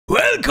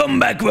Welcome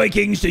back,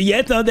 Vikings, to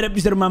yet another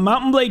episode of my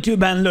Mountain Blade 2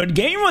 Bannerlord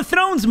Game of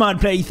Thrones mod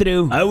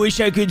playthrough. I wish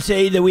I could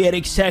say that we are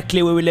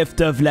exactly where we left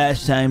off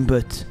last time,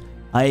 but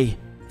I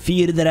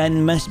fear that I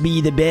must be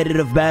the bearer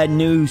of bad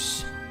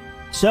news.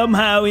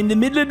 Somehow, in the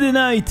middle of the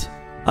night,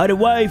 our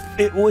wife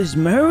was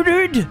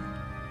murdered?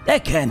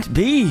 That can't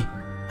be.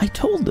 I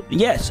told them.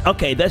 Yes,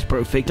 okay, that's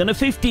perfect. On the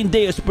 15th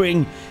day of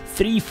spring,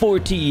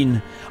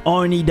 314,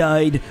 Arnie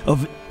died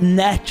of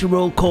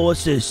natural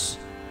causes.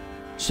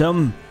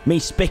 Some may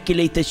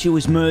speculate that she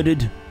was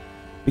murdered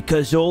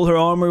because all her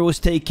armor was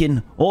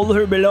taken, all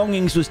her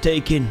belongings was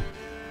taken.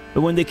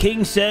 But when the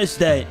king says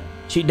that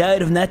she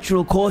died of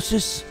natural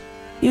causes,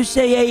 you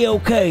say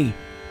A-okay.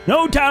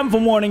 No time for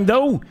mourning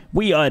though.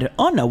 We are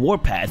on a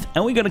warpath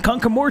and we're gonna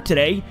conquer more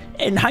today.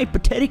 And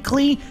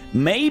hypothetically,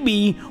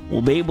 maybe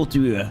we'll be able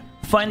to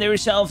find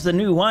ourselves a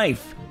new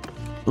wife.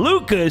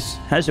 Lucas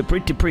has a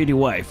pretty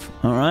wife,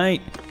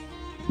 alright?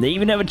 They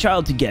even have a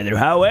child together.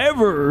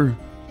 However,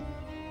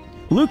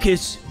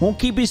 Lucas won't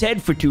keep his head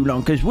for too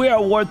long because we are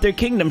at war with their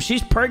kingdom.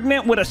 She's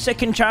pregnant with a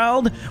second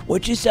child,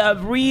 which is a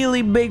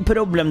really big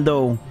problem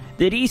though.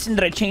 The reason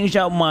that I changed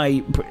out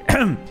my...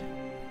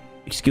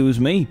 excuse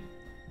me.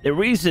 The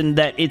reason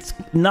that it's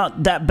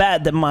not that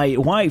bad that my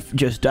wife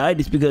just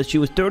died is because she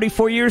was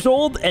 34 years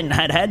old and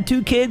had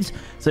 2 kids.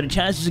 So the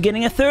chances of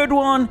getting a third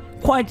one,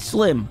 quite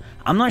slim.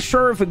 I'm not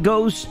sure if it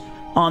goes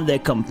on the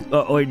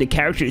or the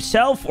character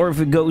itself or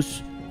if it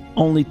goes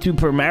only 2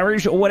 per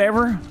marriage or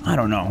whatever. I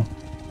don't know.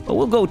 But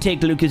we'll go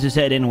take Lucas's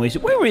head anyways.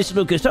 Where is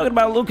Lucas? Talking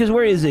about Lucas,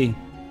 where is he?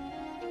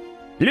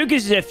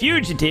 Lucas is a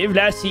fugitive,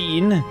 last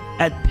seen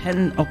at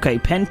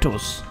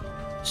Pentos.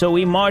 So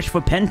we march for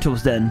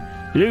Pentos then.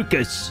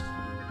 Lucas,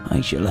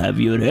 I shall have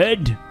your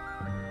head.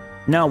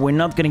 No, we're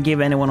not gonna give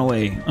anyone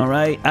away,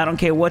 alright? I don't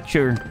care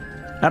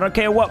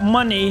what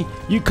money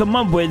you come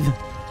up with.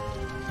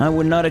 I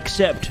will not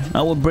accept.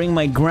 I will bring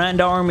my grand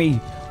army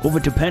over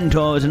to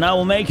Pentos, and I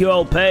will make you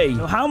all pay.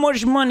 So how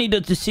much money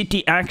does the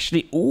city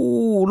actually...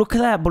 Ooh, look at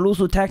that.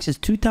 Beloso taxes,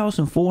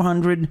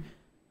 2,400.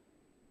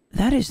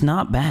 That is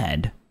not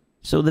bad.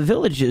 So the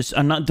villages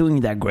are not doing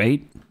that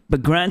great.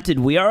 But granted,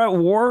 we are at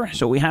war,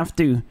 so we have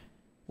to...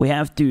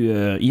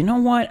 you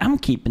know what? I'm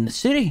keeping the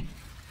city.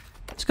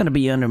 It's gonna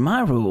be under my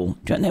rule.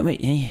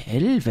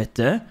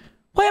 Helvete.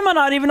 Why am I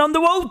not even on the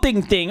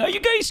voting thing? Are you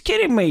guys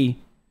kidding me?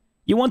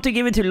 You want to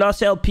give it to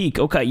Los El Peak?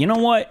 Okay, you know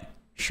what?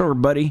 Sure,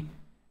 buddy.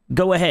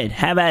 Go ahead,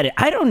 have at it.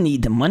 I don't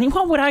need the money.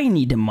 Why would I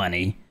need the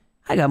money?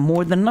 I got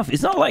more than enough.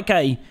 It's not like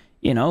I,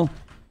 you know,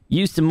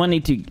 used the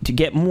money to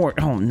get more.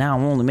 Oh, now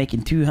I'm only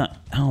making 200.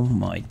 Oh,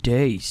 my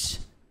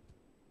days.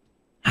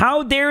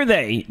 How dare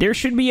they? There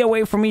should be a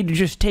way for me to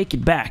just take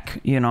it back,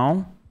 you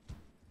know?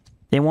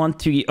 They want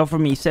to offer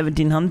me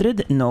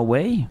 1,700? No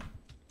way.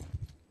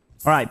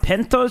 Alright,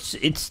 Pentos,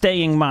 it's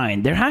staying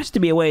mine. There has to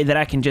be a way that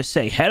I can just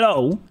say,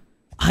 hello,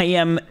 I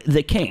am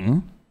the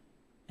king,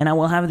 and I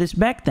will have this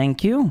back,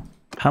 thank you.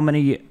 How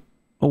many?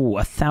 Oh,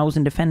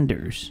 1,000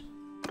 defenders.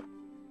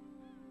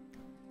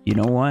 You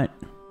know what?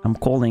 I'm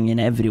calling in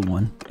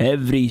everyone.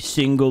 Every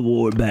single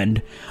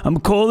warband. I'm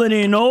calling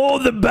in all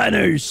the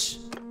banners.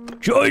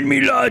 Join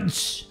me,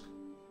 lads.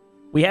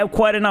 We have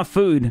quite enough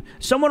food.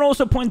 Someone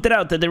also pointed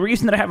out that the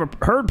reason that I have a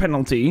herd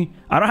penalty,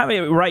 I don't have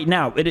it right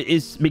now. It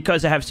is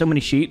because I have so many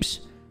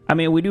sheeps. I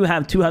mean, we do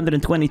have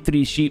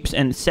 223 sheep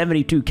and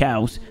 72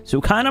 cows. So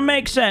it kind of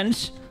makes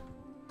sense.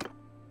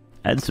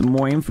 Add some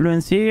more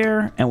influence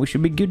here, and we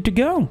should be good to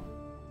go.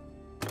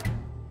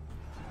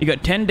 You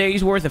got 10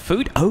 days worth of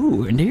food.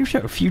 Oh, and here's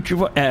our future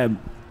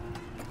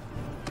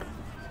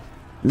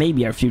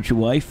maybe our future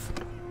wife.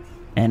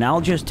 And I'll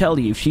just tell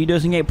you, if she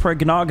doesn't get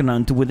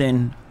pregnant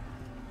within,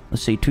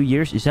 let's say 2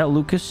 years. Is that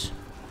Lucas?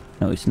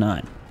 No, it's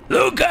not.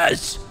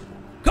 Lucas!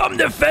 Come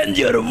defend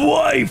your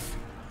wife!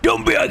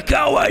 Don't be a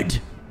coward!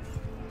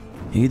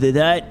 Either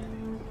that,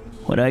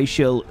 or I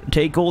shall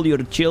take all your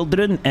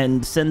children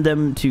and send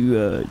them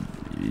to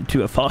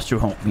a foster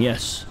home.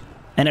 Yes.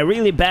 And a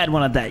really bad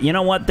one at that. You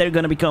know what? They're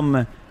gonna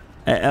become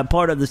a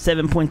part of the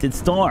 7-pointed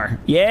star.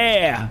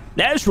 Yeah!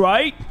 That's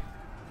right!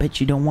 Bet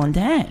you don't want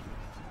that.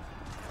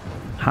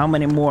 How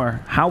many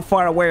more? How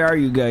far away are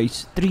you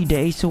guys? 3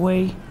 days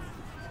away? Do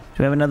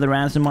we have another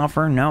ransom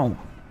offer? No.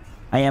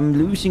 I am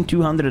losing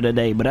 200 a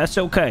day, but that's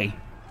okay.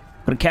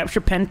 I'm gonna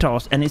capture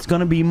Pentos, and it's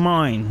gonna be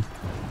mine.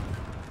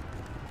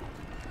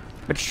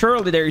 But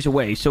surely there is a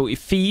way. So if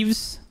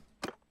thieves...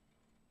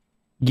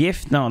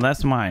 Gift? No,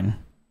 that's mine.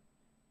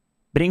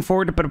 Bring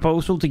forward a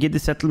proposal to give the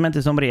settlement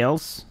to somebody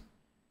else.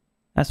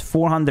 That's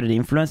 400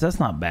 influence. That's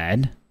not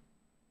bad.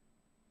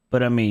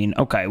 But I mean,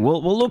 okay,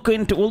 we'll look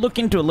into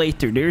it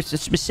later. There's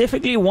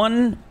specifically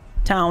one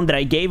town that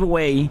I gave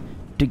away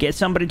to get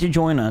somebody to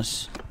join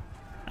us.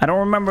 I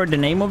don't remember the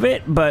name of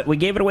it, but we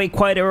gave it away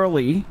quite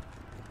early.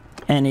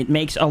 And it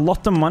makes a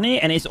lot of money,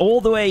 and it's all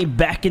the way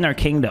back in our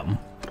kingdom.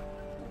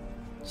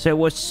 So it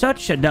was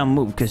such a dumb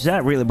move, because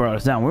that really brought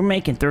us down. We're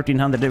making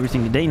 1,300 every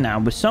single day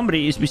now, but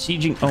somebody is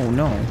besieging... Oh,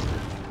 no.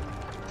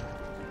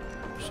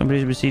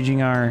 Somebody's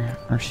besieging our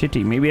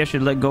city. Maybe I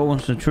should let go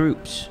of some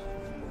troops.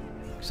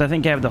 Because I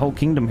think I have the whole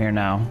kingdom here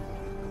now.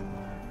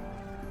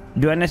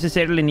 Do I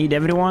necessarily need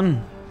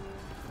everyone?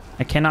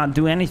 I cannot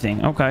do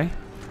anything. Okay.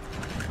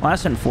 Well,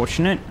 that's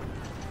unfortunate.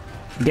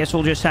 I guess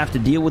we'll just have to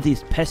deal with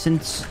these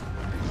peasants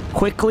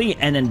quickly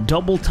and then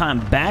double time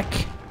back.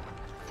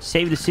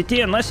 Save the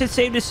city, unless it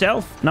saved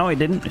itself. No, it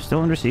didn't. It's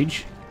still under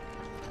siege.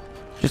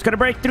 Just gotta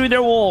break through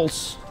their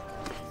walls.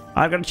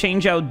 I gotta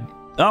change out...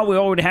 Oh, we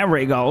already have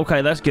Rhaegal.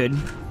 Okay, that's good.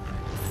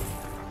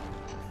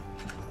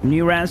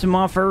 New ransom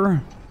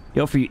offer. They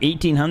offer you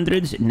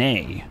 1800s?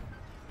 Nay.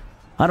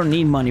 I don't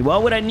need money. Why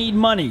would I need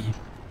money?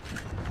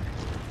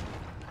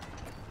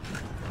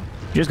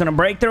 Just gonna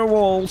break their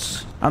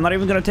walls. I'm not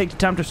even gonna take the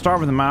time to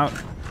starve them out.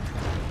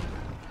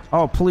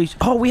 Oh, police.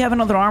 Oh, we have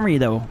another army,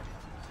 though.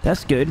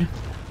 That's good.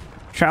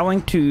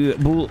 Traveling to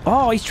Bull...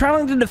 Oh, he's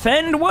traveling to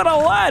defend? What a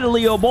lad,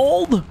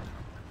 Leopold.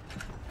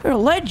 You're a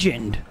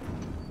legend.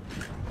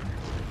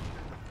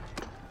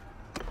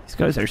 These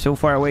guys are so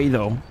far away,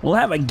 though. We'll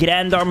have a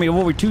grand army of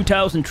over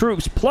 2,000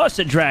 troops, plus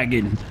a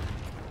dragon.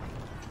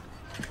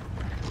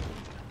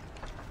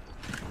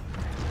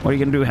 What are you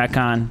gonna do,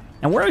 Hakan?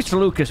 And where is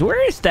Lucas?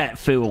 Where is that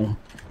fool?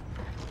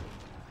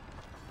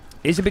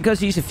 Is it because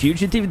he's a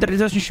fugitive that he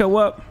doesn't show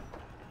up?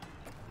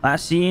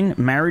 Last seen,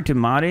 married to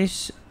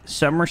Maris,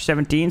 summer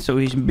 17, so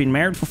he's been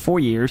married for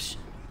 4 years.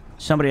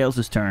 Somebody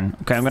else's turn.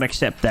 Okay, I'm gonna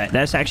accept that.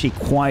 That's actually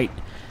quite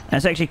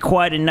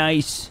a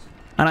nice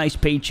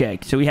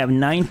paycheck. So we have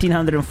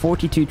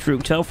 1,942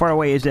 troops. How far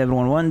away is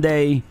everyone? 1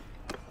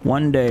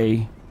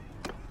 day,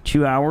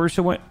 2 hours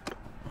away.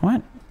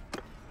 What?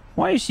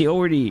 Why is he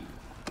already...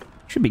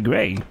 Should be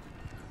gray.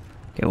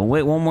 Okay, we'll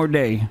wait one more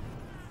day.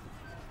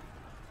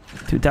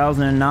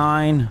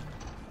 2009.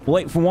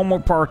 Wait for one more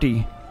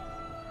party.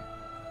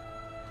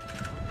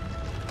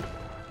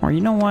 Or you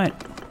know what?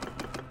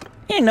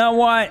 You know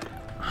what?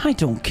 I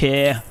don't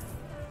care.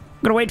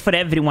 I'm gonna wait for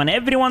everyone.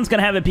 Everyone's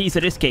gonna have a piece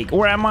of this cake.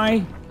 Or am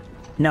I?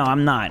 No,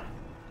 I'm not.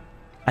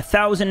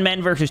 1,000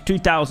 men versus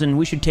 2,000.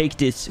 We should take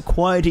this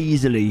quite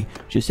easily.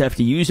 Just have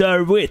to use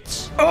our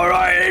wits.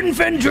 Alright,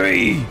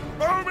 infantry!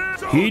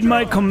 Heed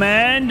my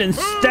command and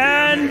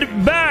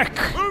stand back!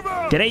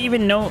 Did I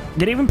even know?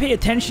 Did I even pay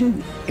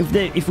attention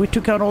if we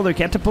took out all their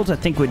catapults? I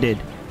think we did.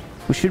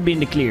 We should be in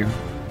the clear.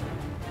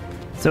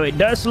 So it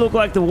does look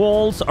like the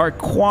walls are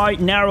quite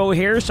narrow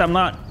here, so I'm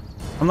not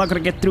gonna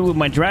get through with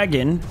my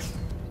dragon.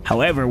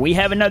 However, we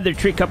have another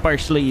trick up our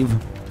sleeve.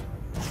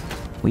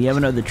 We have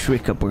another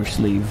trick up our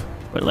sleeve.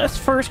 But let's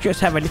first just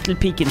have a little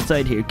peek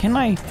inside here. Can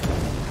I,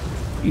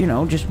 you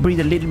know, just breathe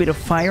a little bit of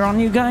fire on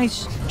you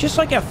guys? Just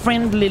like a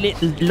friendly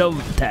little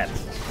love tap.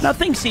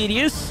 Nothing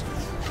serious.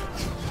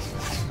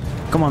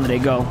 Come on, there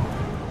they go.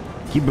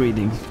 Keep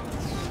breathing.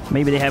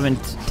 Maybe they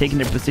haven't taken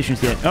their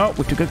positions yet. Oh,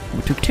 we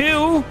took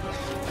two.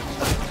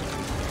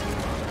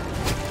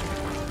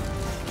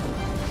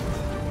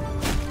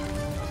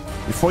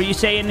 Before you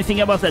say anything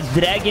about the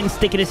dragon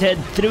sticking his head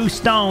through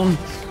stone,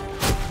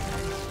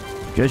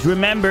 just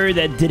remember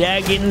that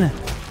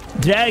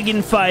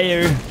dragon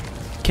fire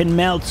can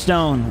melt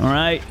stone,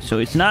 alright? So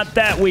it's not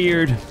that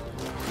weird.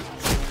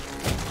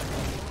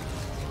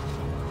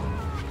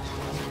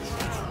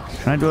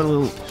 Can I do a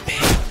little...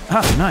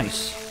 Ah,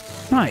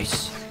 nice.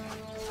 Nice.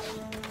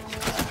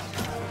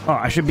 Oh,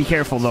 I should be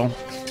careful, though.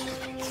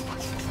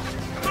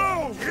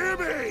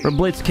 We're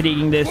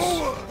blitzkrieging this.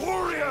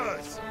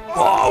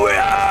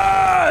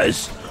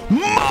 Warriors!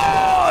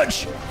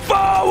 March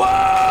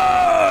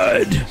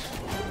forward!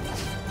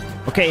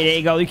 Okay, there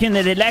you go. You can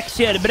relax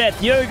your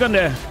breath. You're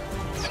gonna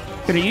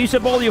use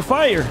up all your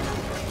fire.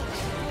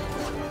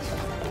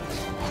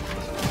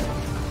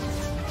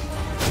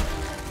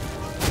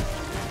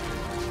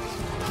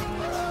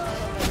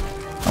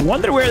 I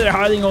wonder where they're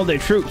hiding all their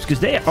troops, because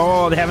they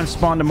haven't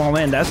spawned them all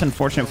in. That's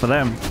unfortunate for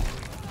them,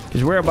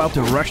 because we're about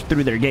to rush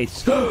through their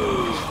gates.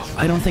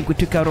 I don't think we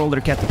took out all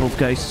their catapults,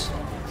 guys.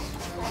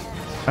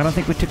 I don't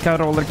think we took out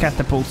all their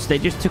catapults. They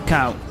just took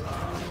out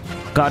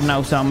God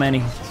knows how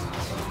many.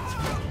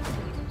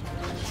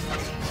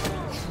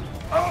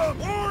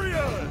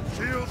 Warriors,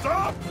 shields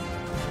up!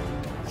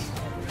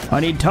 I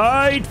need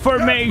tight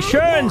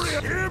formations.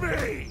 Hear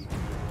me!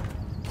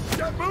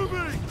 Get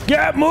moving!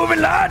 Get moving,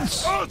 lads!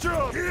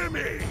 Soldiers, hear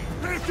me!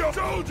 Lift your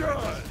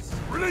soldiers!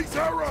 Release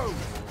arrows!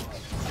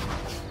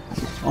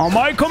 On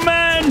my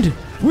command,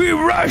 we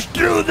rush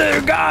through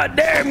their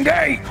goddamn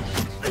gate.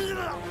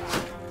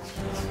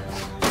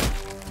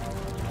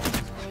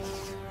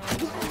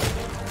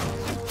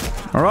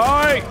 All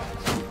right,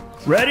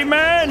 ready,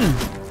 man.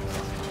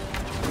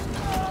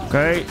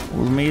 Okay,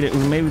 we made it.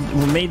 We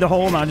made the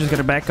hole. Now just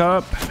gotta back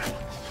up.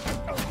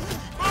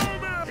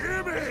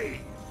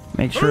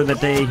 Make sure that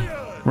they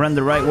run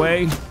the right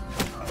way.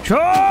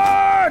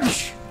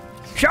 Charge!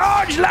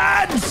 Charge,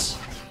 lads!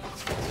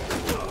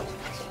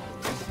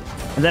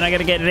 And then I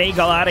gotta get Rhaegal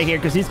out of here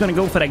because he's gonna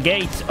go for the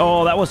gate.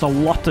 Oh, that was a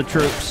lot of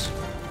troops.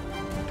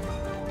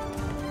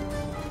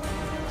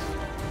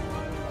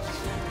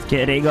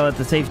 Get Rhaegal at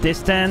the safe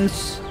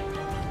distance.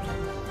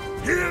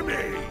 Hear me!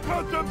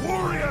 Let the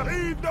warrior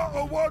leave not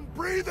a one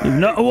breathing! Leave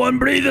not a one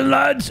breathing,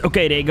 lads!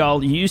 Okay,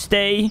 Rhaegal, you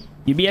stay.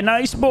 You be a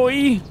nice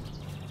boy.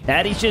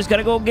 Daddy's just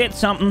gotta go get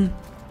something.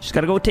 Just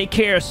gotta go take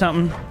care of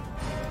something.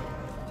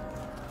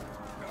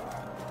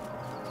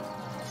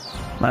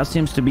 That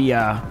seems to be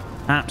a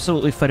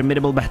absolutely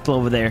formidable battle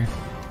over there.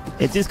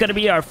 Is this gonna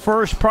be our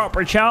first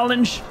proper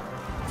challenge?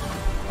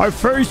 Our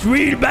first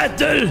real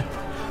battle?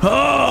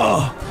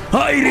 Oh,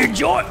 I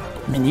rejoice.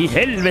 Men I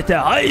helvete,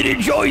 I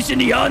rejoice in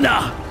the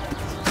honor.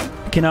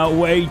 Cannot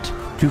wait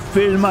to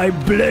fill my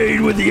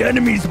blade with the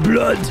enemy's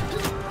blood.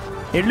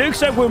 It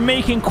looks like we're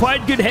making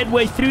quite good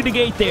headway through the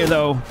gate there,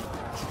 though.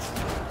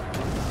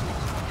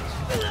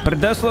 But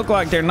it does look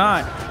like they're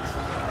not.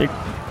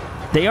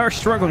 They are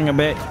struggling a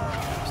bit.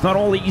 It's not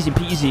all easy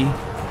peasy.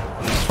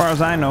 As far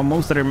as I know,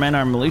 most of their men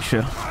are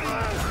militia.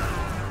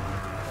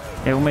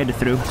 Yeah, we made it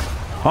through.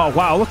 Oh,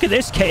 wow, look at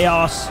this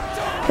chaos.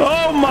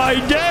 Oh, my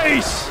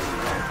days.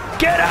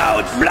 Get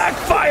out,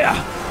 Blackfire.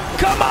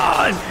 Come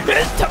on,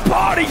 it's the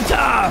party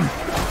time.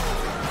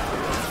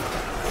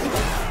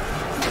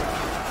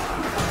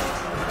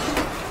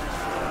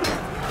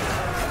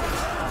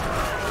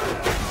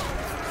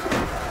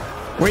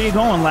 Where are you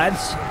going,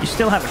 lads? You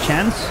still have a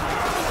chance.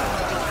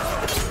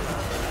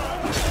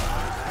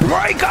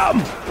 Break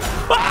them!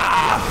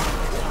 Ah!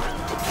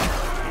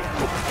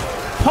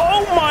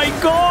 Oh my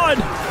god!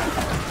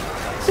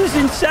 This is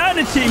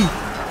insanity!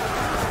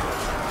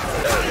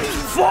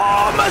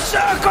 Form a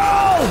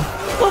circle!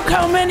 Look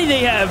how many they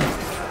have!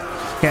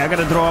 Okay, I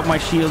gotta draw up my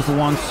shield for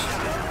once.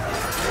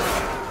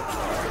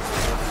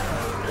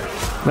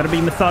 Gotta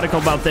be methodical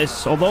about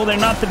this. Although they're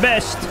not the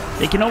best,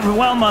 they can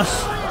overwhelm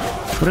us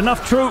with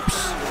enough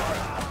troops.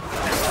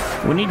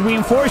 We need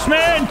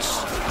reinforcements!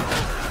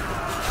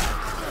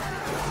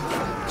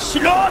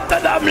 Slaughter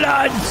them,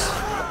 lads!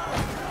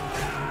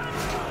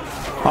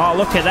 Oh,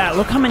 look at that.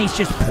 Look how many's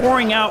just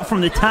pouring out from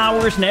the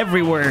towers and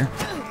everywhere.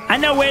 I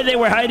know where they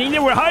were hiding. They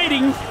were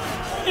hiding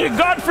in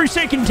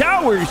godforsaken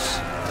towers.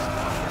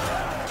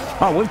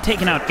 Oh, we've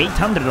taken out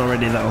 800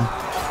 already, though.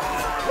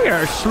 We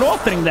are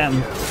slaughtering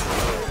them.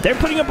 They're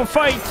putting up a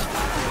fight.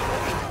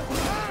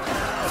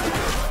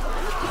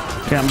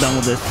 Okay, I'm done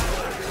with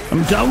this.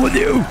 I'm done with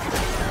you.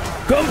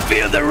 Come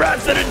feel the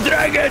wrath of the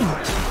dragon.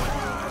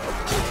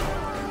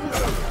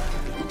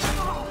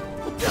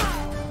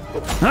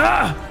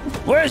 Ah!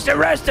 Where's the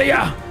rest of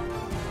ya?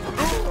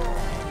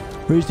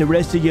 Where's the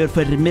rest of your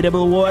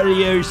formidable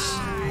warriors?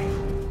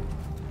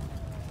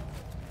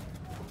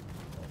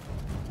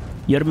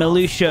 Your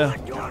militia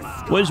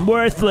was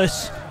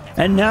worthless,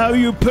 and now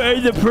you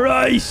pay the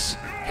price.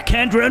 You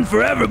can't run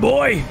forever,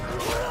 boy.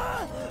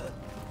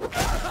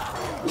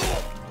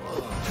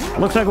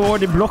 Looks like we're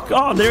already blocked.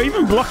 Oh, they're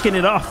even blocking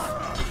it off.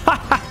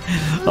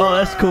 Oh,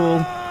 that's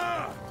cool.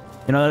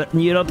 You know,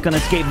 you're not gonna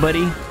escape,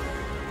 buddy.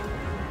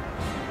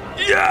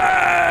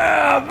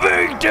 Yeah!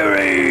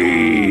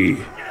 Victory!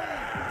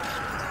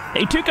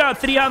 They took out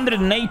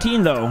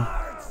 318, though.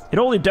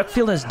 Rolly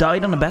Duckfield has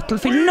died on the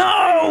battlefield.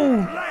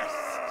 No!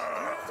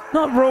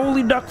 Not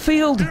Rolly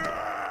Duckfield.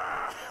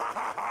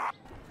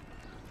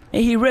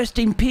 May he rest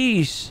in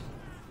peace.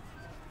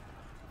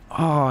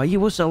 Oh, he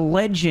was a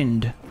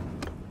legend.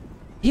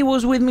 He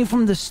was with me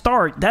from the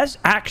start. That's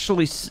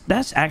actually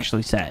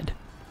sad.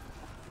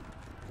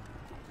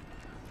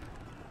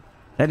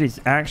 That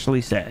is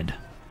actually sad.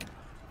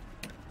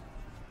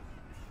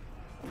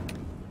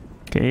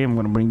 Okay, I'm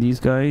gonna bring these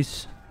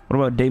guys. What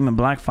about Damon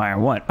Blackfire?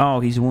 What? Oh,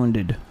 he's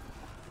wounded.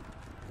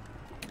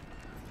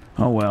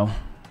 Oh well.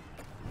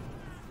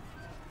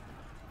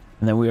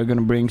 And then we are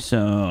gonna bring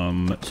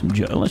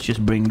let's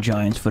just bring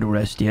giants for the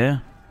rest, yeah?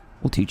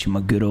 We'll teach him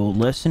a good old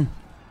lesson.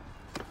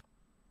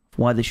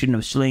 Why they shouldn't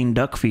have slain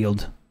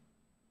Duckfield.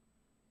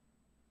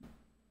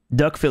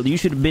 Duckfield, you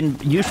should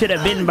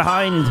have been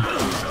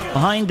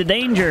behind the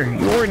danger.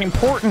 You're an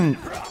important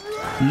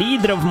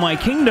leader of my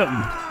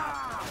kingdom.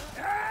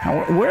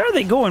 Where are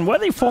they going? Why are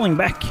they falling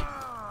back?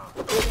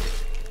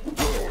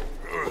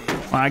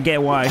 Well, I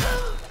get why.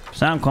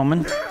 Sound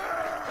coming.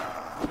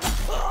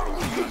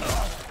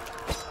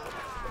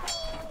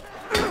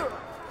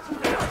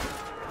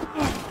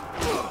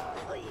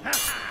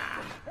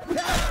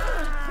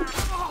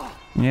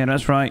 Yeah,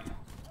 that's right.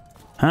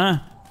 Huh?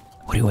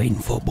 What are you waiting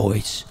for,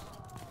 boys?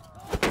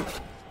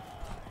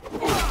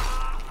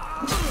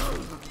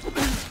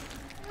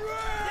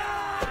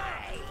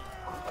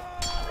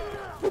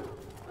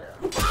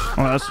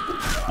 Oh,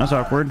 that's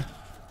awkward.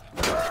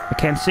 I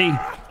can't see.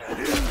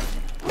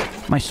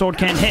 My sword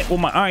can't hit. Well,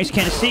 my eyes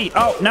can't see.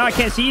 Oh, now I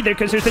can't see either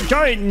because there's a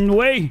giant in the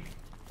way.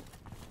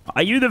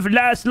 Are you the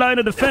last line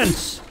of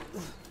defense?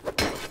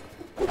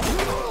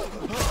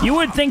 You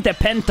would think that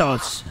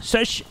Pentos,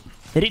 such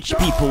rich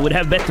people, would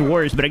have better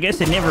words, but I guess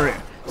they never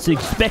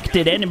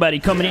suspected anybody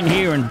coming in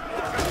here and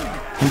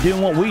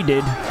doing what we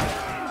did.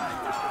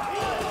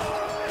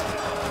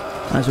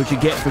 That's what you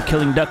get for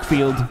killing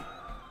Duckfield.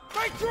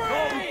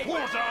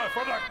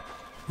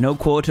 No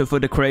quarter for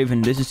the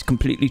Craven. This is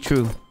completely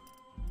true.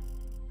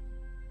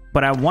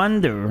 But I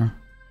wonder...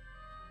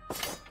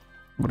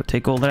 I'm gonna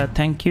take all that,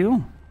 thank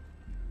you.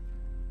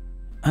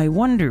 I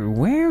wonder,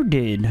 where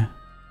did...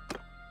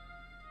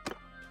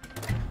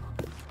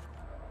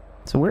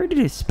 So where did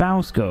his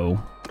spouse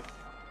go?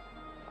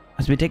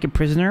 Has been taken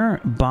prisoner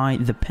by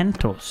the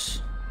Pentos.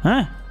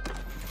 Huh?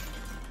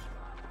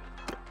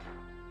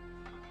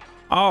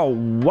 Oh,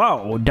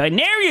 whoa.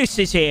 Daenerys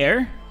is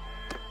here.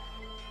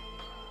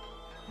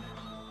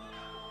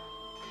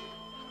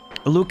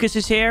 Lucas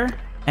is here.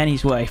 And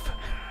his wife.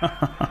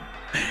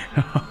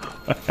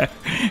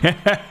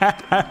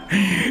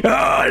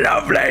 Oh,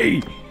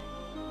 lovely.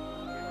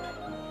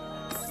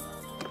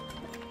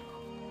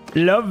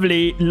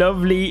 Lovely,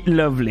 lovely,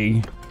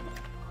 lovely.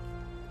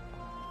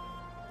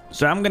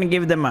 So I'm gonna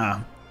give them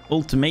a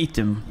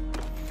ultimatum.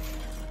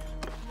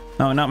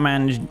 No, not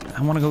managed.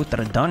 I want to go to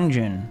the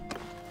dungeon.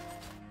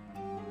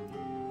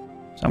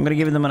 So I'm gonna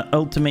give them an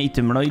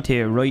ultimatum right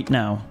here, right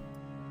now.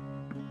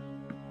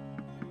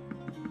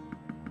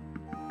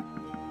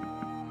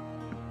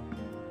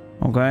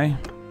 Okay.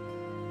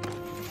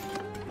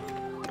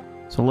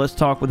 So let's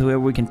talk with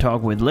whoever we can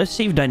talk with. Let's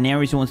see if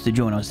Daenerys wants to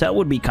join us. That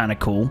would be kind of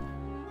cool.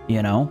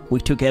 You know, we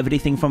took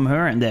everything from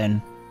her and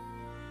then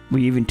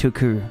we even took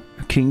her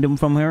kingdom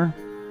from her.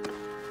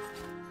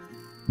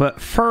 But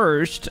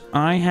first,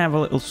 I have a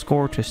little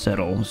score to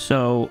settle.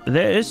 So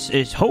this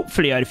is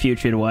hopefully our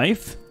future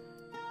wife.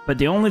 But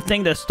the only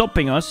thing that's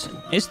stopping us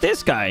is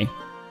this guy.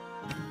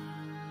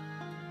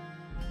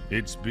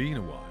 It's been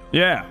a while.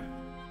 Yeah,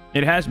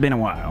 it has been a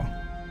while.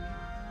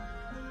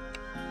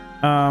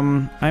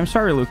 I'm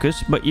sorry,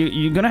 Lucas, but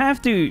you're gonna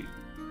have to...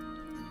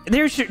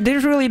 There's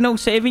really no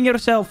saving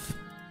yourself.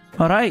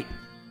 Alright.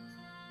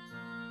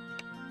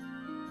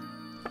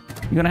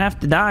 You're gonna have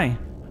to die.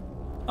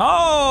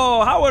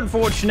 Oh, how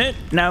unfortunate.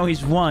 Now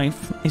his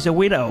wife is a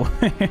widow.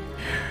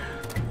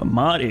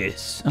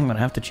 Amaris. I'm gonna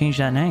have to change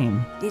that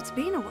name. It's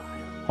been a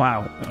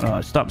while. Wow.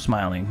 Stop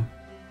smiling.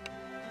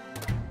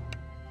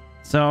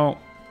 So,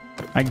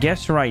 I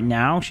guess right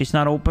now she's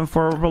not open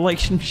for a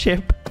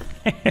relationship.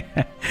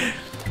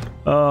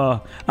 I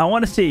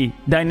want to see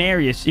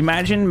Daenerys.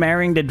 Imagine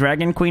marrying the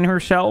Dragon Queen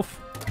herself.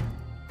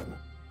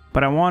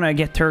 But I want to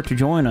get her to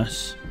join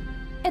us.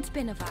 It's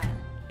been a while.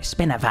 It's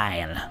been a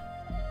while.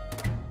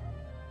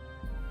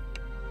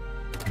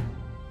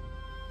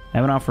 I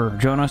have an offer.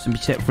 Join us and be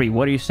set free.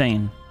 What are you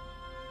saying?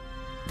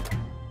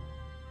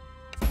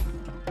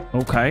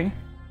 Okay.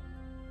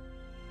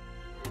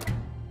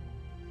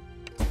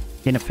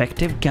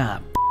 Ineffective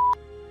gap.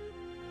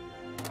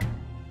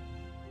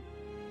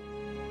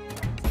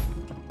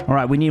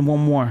 Alright, we need one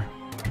more.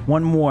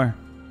 One more.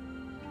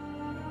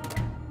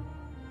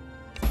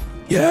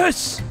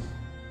 Yes!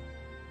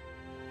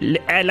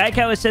 I like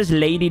how it says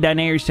Lady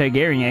Daenerys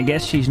Targaryen. I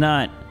guess she's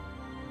not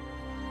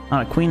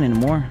a queen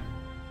anymore.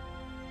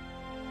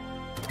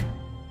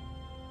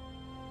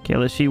 Okay,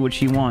 let's see what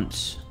she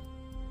wants.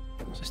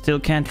 So still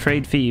can't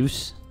trade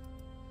thieves.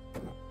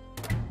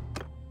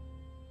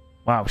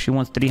 Wow, she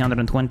wants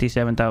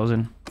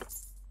 327,000.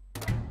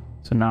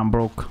 So now I'm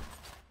broke.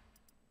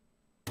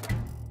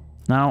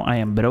 Now I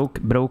am broke.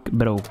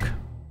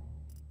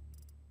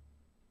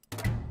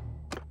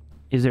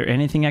 Is there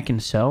anything I can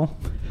sell?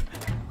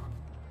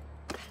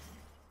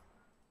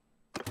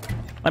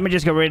 Let me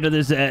just get rid of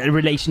this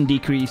relation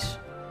decrease.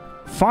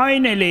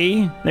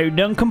 Finally, they're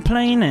done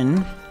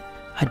complaining.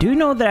 I do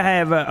know that I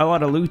have a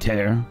lot of loot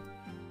here.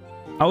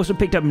 I also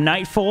picked up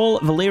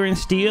Nightfall, Valyrian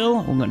Steel.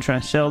 I'm going to try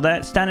and sell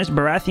that. Stannis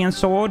Baratheon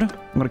Sword.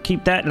 I'm going to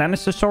keep that.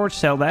 Lannister Sword,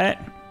 sell that.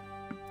 I'm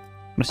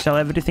going to sell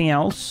everything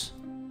else.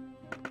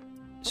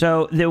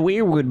 So, the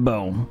Weirwood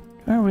Bow. Do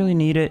I really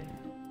need it?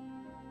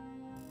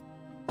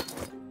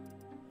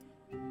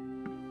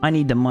 I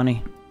need the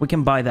money. We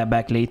can buy that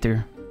back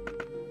later.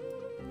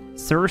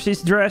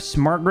 Cersei's dress,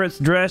 Margaret's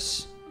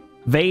dress,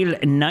 Veil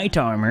Knight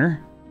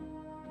Armor.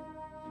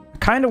 I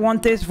kind of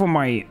want this for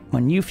my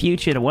new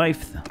future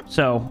wife.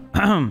 So,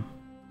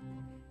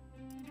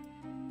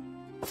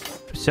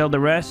 sell the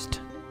rest.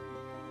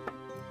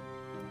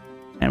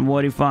 And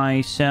what if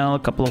I sell a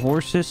couple of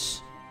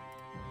horses?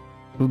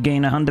 We'll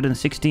gain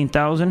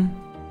 116,000.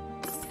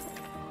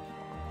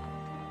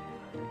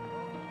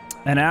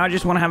 And now I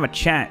just want to have a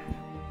chat.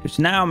 Because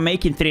now I'm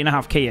making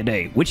 3.5k a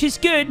day, which is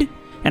good.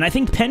 And I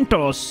think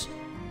Pentos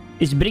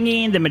is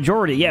bringing in the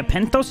majority. Yeah,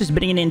 Pentos is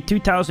bringing in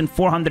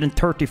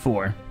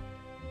 2,434.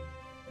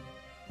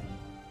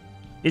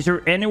 Is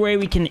there any way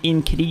we can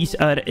increase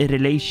our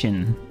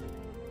relation?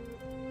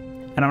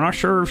 And I'm not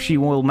sure if she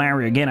will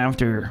marry again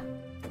after,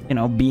 you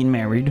know, being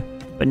married.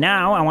 But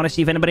now I want to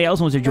see if anybody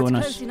else wants to join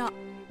us.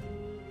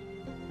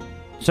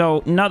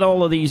 So, not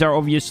all of these are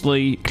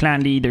obviously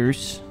clan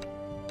leaders.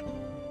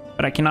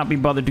 But I cannot be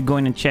bothered to go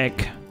in and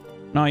check.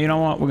 No, you know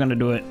what? We're gonna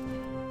do it.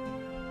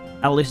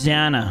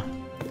 Alisiana.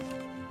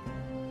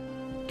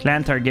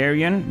 Clan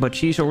Targaryen, but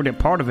she's already a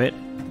part of it.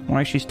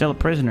 Why is she still a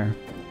prisoner?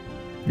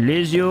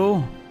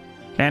 Lizio.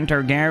 Clan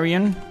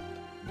Targaryen.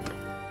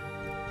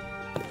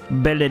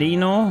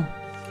 Bellerino.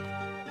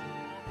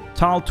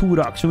 Tal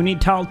Turak. So we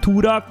need Tal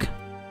Turak.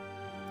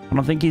 I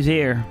don't think he's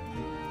here.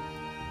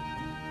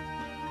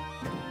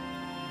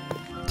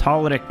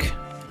 Talrik.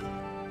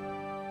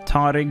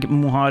 Tarig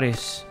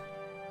Muharis.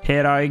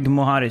 Heraig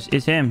Muharis.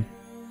 It's him.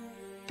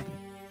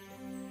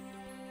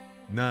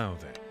 Now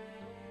then,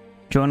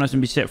 Join us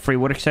and be set free.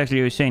 What exactly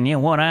are you saying? Yeah,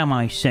 what am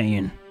I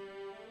saying?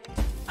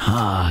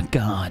 Ah,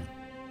 God.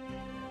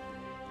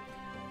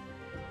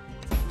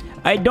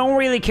 I don't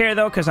really care,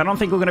 though, because I don't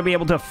think we're going to be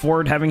able to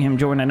afford having him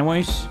join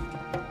anyways.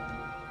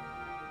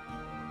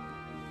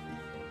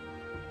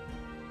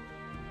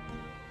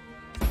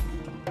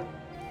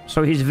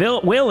 So he's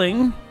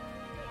willing.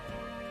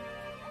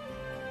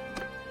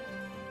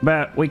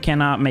 But we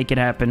cannot make it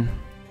happen.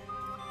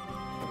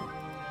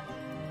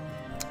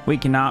 We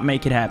cannot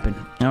make it happen.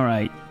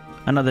 Alright.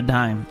 Another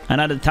time.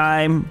 Another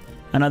time.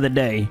 Another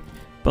day.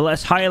 But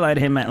let's highlight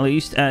him at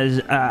least as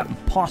a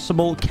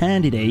possible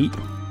candidate.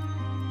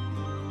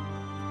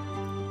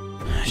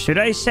 Should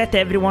I set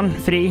everyone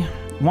free?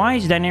 Why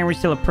is Daenerys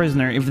still a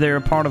prisoner if they're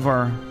a part of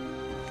our...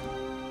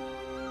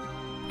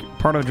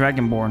 part of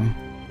Dragonborn?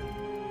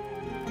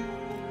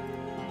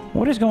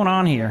 What is going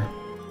on here?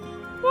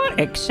 What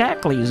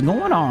exactly is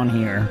going on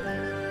here?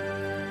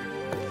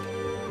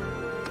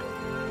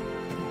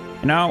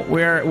 You know,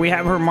 we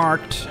have her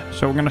marked,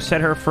 so we're gonna set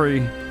her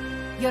free.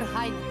 Your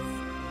Highness.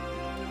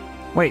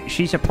 Wait,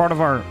 she's a part of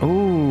our...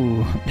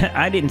 Ooh,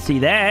 I didn't see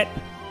that.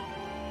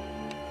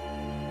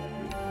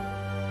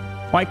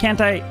 Why can't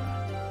I...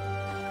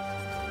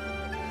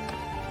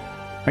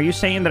 Are you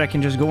saying that I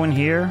can just go in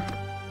here?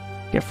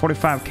 Get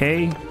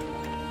 45k?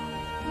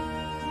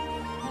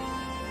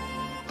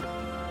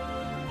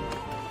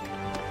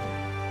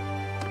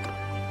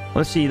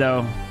 Let's see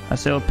though. I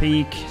still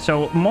peek.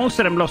 So most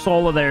of them lost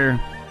all of their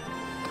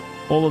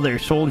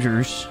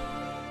soldiers.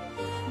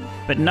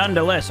 But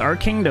nonetheless, our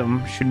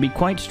kingdom should be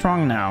quite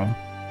strong now.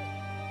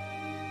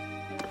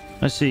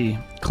 Let's see.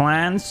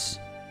 Clans.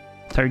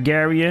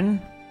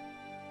 Targaryen.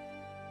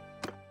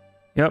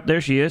 Yep,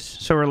 there she is.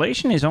 So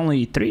relation is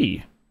only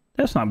 3.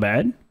 That's not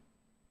bad.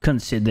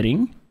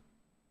 Considering.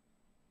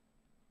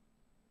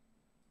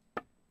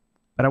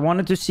 But I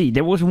wanted to see.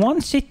 There was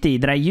one city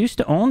that I used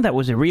to own that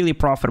was really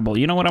profitable.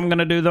 You know what I'm going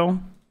to do, though?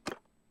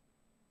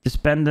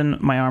 Disbanding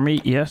my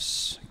army.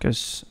 Yes,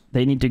 because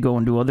they need to go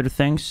and do other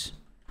things.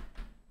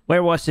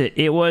 Where was it?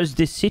 It was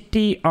the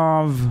city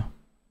of...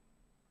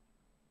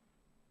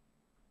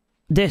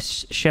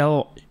 This.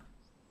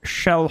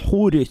 Shelhuris.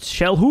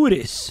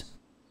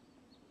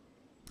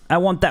 I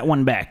want that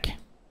one back.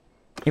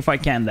 If I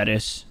can, that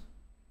is.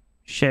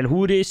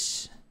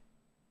 Shelhuris.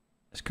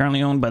 It's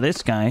currently owned by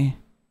this guy.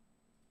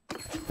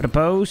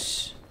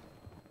 Propose.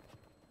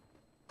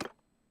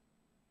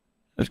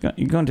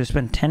 You're going to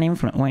spend 10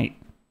 influence. Wait.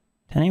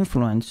 10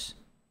 influence.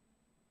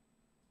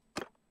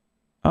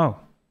 Oh.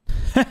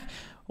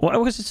 Why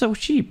was it so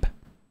cheap?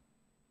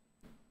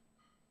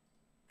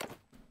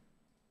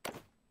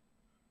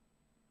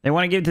 They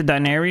want to give it to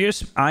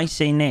Daenerys. I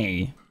say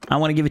nay. I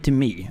want to give it to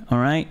me.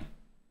 Alright?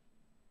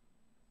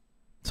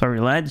 Sorry,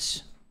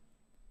 lads.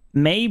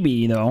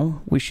 Maybe,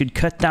 though, we should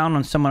cut down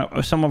on some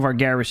of our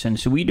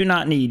garrisons. So we do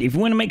not need... If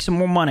we want to make some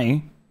more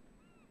money,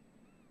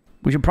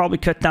 we should probably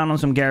cut down on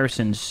some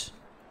garrisons.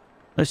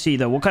 Let's see,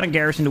 though. What kind of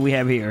garrison do we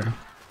have here?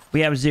 We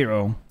have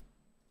 0.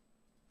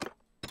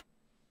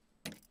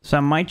 So I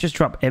might just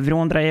drop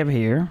everyone that I have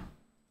here.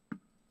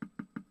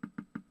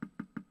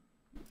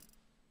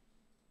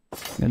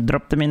 Gonna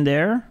drop them in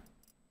there.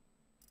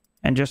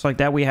 And just like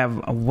that, we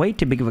have a way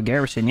too big of a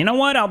garrison. You know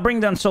what? I'll bring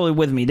down Sully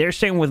with me. They're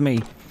staying with me.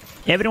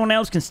 Everyone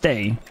else can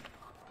stay.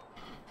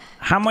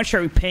 How much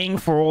are we paying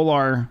for all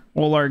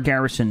our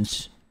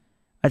garrisons?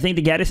 I think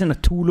the garrison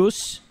of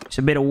Toulouse is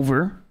a bit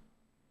over.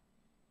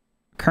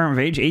 Current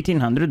wage,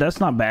 1800. That's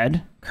not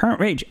bad. Current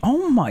wage.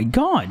 Oh my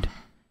god.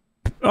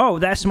 Oh,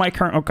 that's my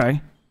current...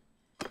 Okay.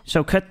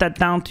 So cut that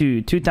down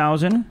to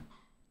 2000.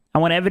 I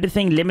want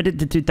everything limited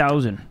to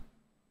 2000.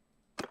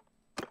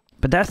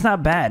 But that's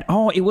not bad.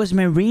 Oh, it was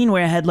Marine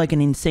where I had like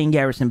an insane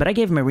garrison. But I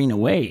gave Marine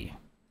away.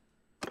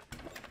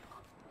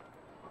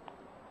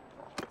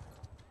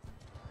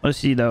 Let's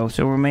see though.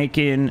 So we're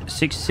making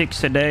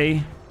 6 a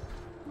day.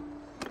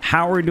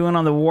 How are we doing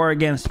on the war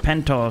against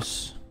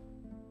Pentos?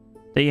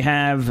 They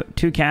have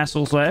 2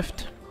 castles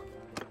left.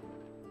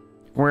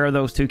 Where are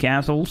those 2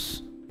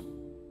 castles?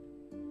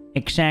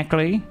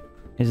 Exactly.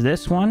 Is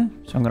this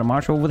one? So I'm gonna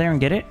march over there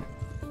and get it.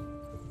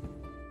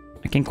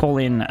 I can call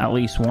in at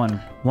least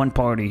one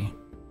party.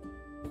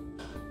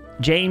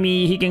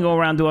 Jamie, he can go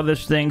around do other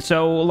things.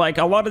 So like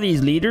a lot of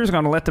these leaders are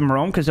gonna let them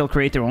roam because they'll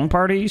create their own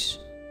parties.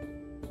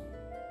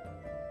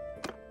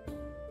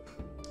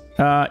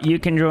 You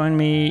can join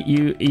me.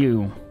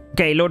 You.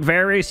 Okay, Lord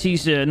Varys,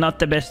 he's not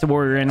the best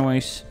warrior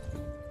anyways.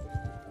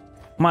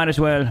 Might as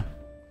well.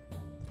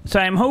 So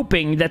I'm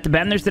hoping that the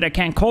banners that I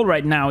can't call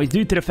right now is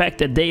due to the fact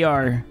that they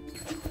are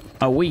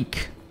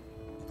weak.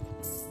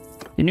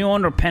 The new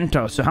owner of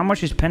Pentos. So how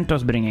much is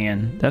Pentos bringing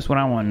in? That's what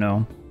I want to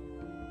know.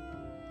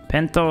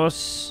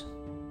 Pentos,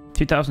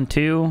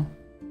 2002.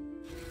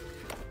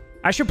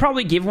 I should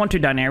probably give one to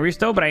Daenerys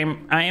though, but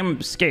I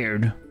am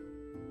scared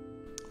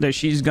that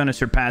she's gonna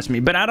surpass me.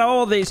 But out of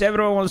all this,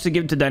 everyone wants to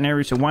give to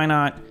Daenerys, so why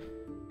not?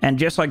 And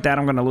just like that,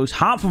 I'm gonna lose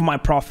half of my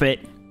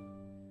profit.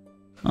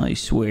 I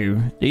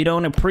swear, they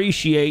don't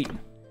appreciate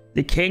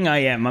the king I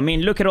am. I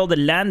mean, look at all the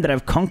land that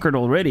I've conquered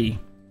already.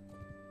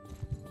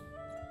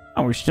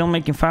 Oh, we're still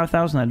making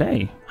 5,000 a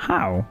day.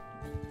 How?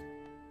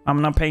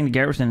 I'm not paying the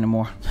garrison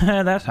anymore.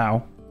 That's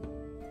how.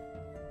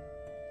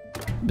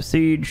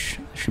 Besiege.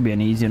 Should be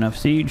an easy enough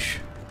siege.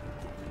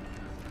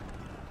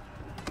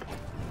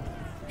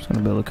 Just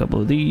gonna build a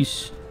couple of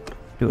these.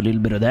 Do a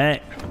little bit of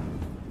that.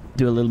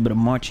 Do a little bit of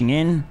marching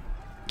in.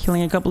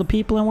 Killing a couple of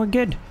people and we're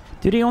good.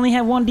 Do they only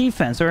have one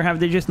defense or have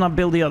they just not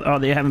built the other? Oh,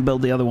 they haven't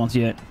built the other ones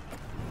yet.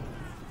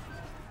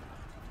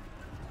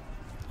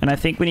 And I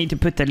think we need to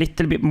put a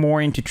little bit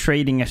more into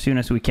trading as soon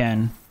as we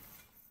can.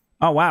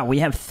 Oh, wow. We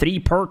have 3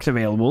 perks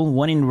available.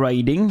 1 in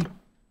riding.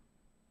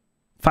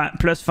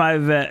 Plus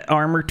 5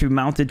 armor to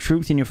mounted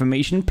troops in your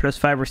formation. Plus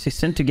 5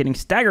 resistance to getting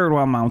staggered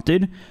while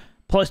mounted.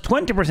 Plus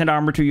 20%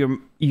 armor to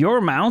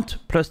your mount.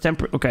 Plus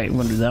 10%... Okay, I'm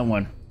going to do that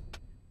one.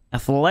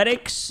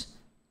 Athletics.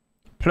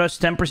 Plus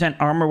 10%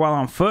 armor while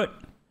on foot.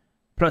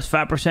 Plus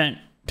 5%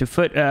 to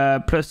foot.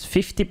 Plus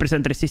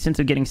 50% resistance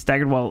to getting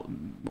staggered while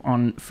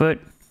on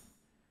foot.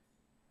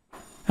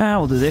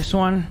 We'll do this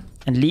one.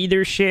 And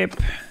leadership.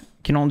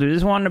 Can only do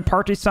this one.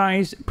 Party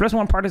size. Plus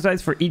 1 party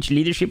size for each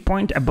leadership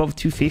point above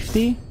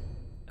 250.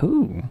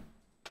 Ooh.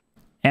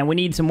 And we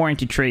need some more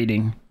into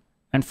trading.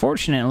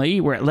 Unfortunately,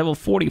 we're at level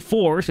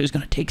 44, so it's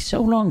going to take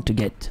so long to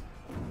get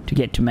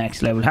to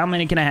max level. How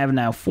many can I have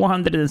now?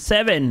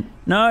 407.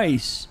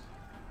 Nice.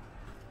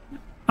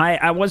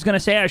 I was going to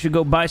say I should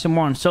go buy some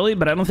more on Sully,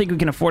 but I don't think we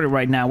can afford it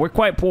right now. We're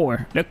quite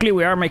poor. Luckily,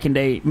 we are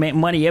making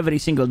money every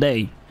single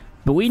day.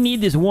 But we need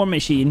this war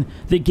machine,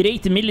 the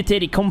great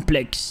military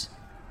complex,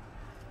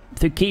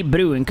 to keep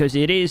brewing, because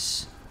it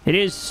is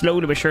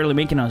slowly but surely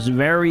making us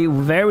very,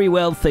 very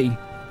wealthy.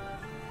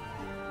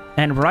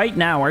 And right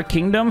now, our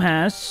kingdom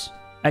has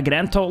a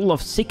grand total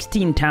of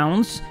 16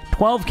 towns,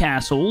 12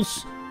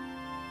 castles,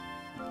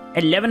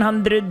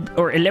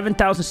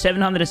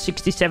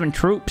 11,767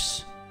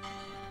 troops.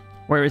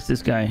 Where is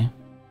this guy?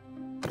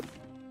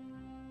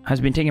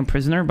 Has been taken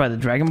prisoner by the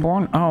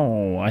Dragonborn?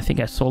 Oh, I think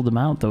I sold them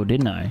out though,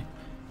 didn't I?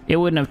 It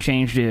wouldn't have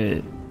changed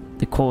the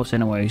course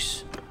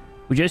anyways.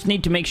 We just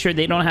need to make sure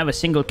they don't have a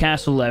single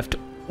castle left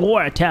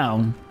or a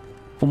town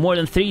for more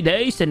than 3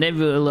 days, and they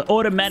will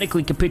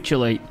automatically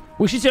capitulate.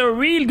 Which is a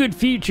real good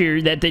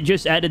feature that they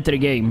just added to the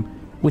game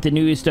with the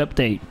newest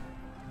update.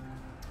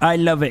 I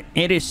love it.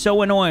 It is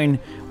so annoying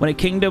when a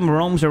kingdom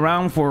roams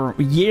around for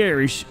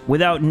years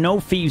without no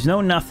thieves,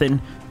 no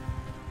nothing,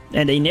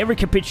 and they never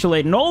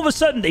capitulate, and all of a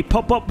sudden they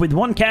pop up with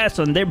one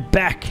castle and they're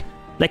back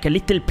like a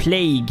little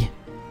plague.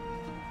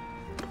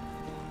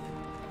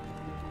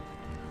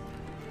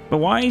 But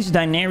why is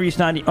Daenerys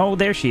not... Oh,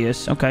 there she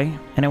is. Okay.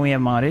 And then we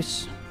have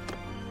Modis.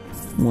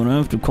 I'm gonna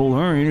have to call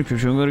her in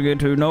because I'm gonna get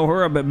to know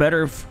her a bit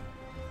better.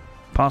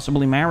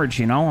 Possibly marriage,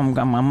 you know.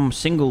 I'm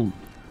single.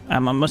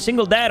 I'm a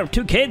single dad of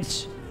 2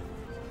 kids.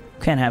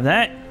 Can't have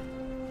that.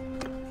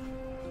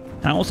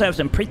 I also have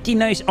some pretty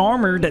nice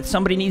armor that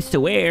somebody needs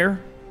to wear.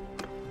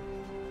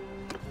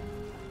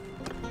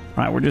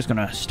 Alright, we're just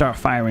gonna start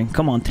firing.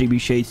 Come on,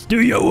 trebuchets.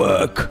 Do your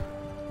work!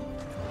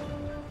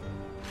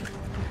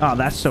 Oh,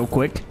 that's so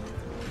quick.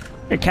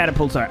 Their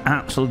catapults are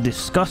absolutely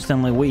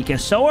disgustingly weak,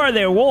 and so are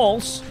their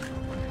walls.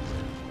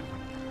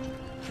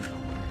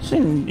 It's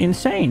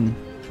insane.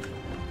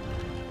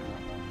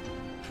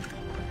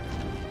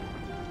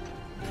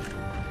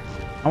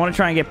 I want to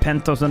try and get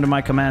Pentos under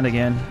my command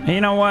again. And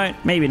you know what?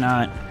 Maybe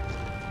not.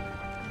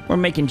 We're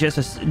making just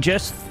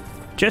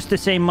the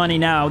same money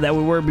now that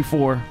we were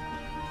before.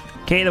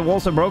 Okay, the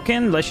walls are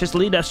broken. Let's just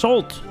lead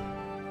assault.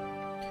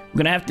 I'm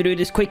gonna have to do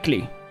this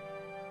quickly.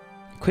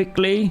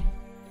 Quickly.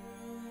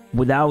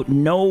 Without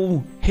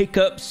no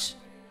hiccups.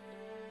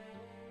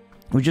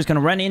 We're just gonna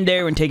run in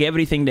there and take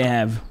everything they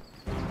have.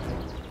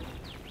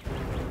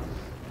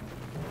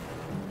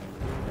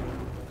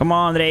 Come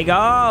on,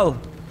 Rhaegal.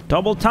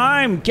 Double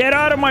time. Get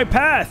out of my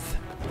path.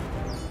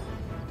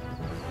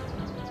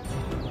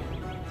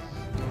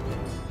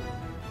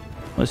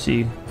 Let's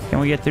see. Can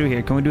we get through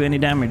here? Can we do any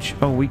damage?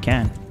 Oh, we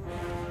can.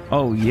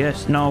 Oh,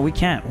 yes. No, we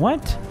can't.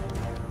 What?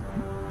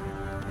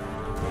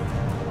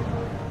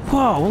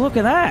 Whoa, look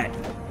at that.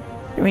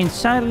 They're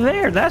inside of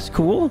there. That's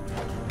cool.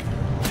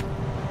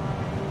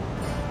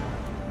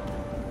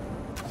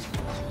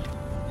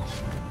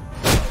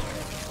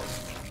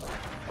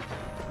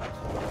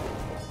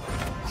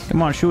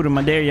 Come on, shoot him.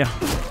 I dare you.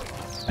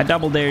 I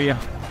double dare you.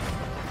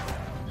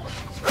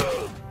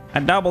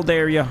 I double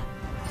dare you.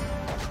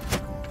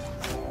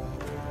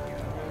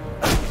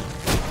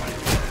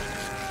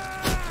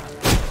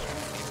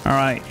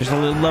 Alright, just a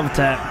little love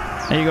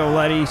tap. There you go,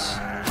 laddies.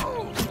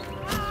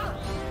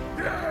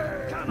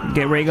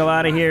 Get Rhaegal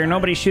out of here.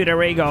 Nobody shoot at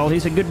Rhaegal.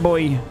 He's a good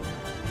boy.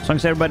 As long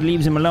as everybody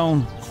leaves him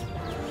alone.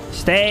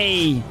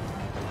 Stay.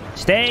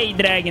 Stay,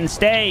 dragon,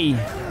 stay.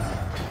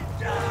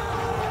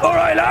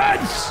 Alright,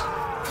 lads.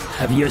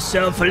 Have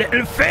yourself a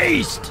little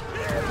feast.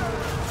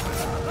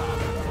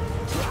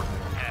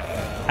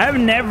 I've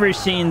never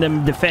seen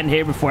them defend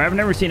here before. I've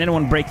never seen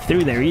anyone break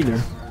through there either.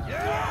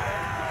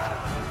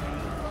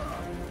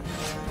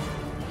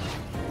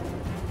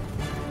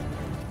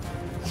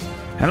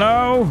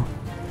 Hello?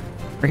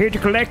 We're here to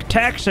collect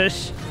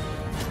taxes.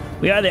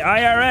 We are the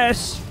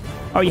IRS.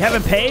 Oh, you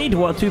haven't paid?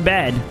 Well, too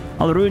bad.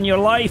 I'll ruin your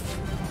life.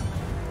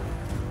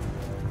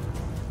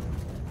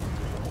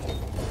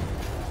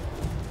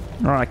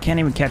 Oh, I can't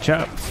even catch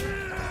up.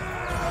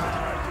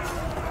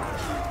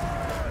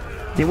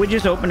 Did we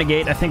just open the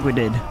gate? I think we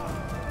did.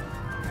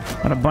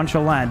 What a bunch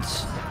of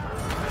lads.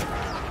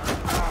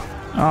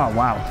 Oh,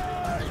 wow.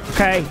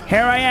 Okay,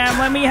 here I am.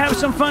 Let me have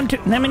some fun too.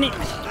 Let me...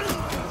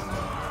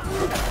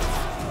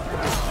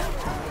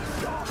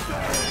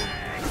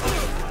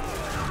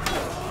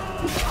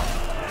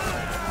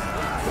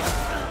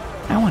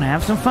 I want to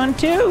have some fun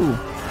too.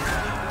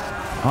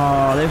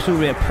 Oh, this would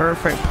be a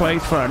perfect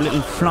place for a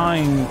little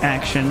flying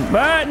action.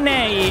 But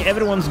nay,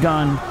 everyone's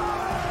gone.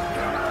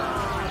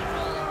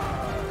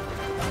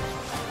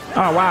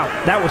 Oh, wow.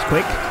 That was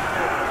quick.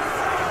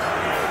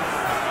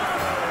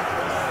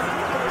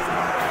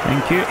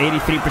 Thank you.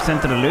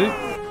 83% of the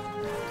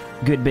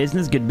loot. Good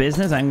business, good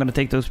business. I'm going to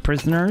take those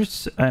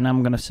prisoners and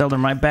I'm going to sell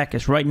them right back.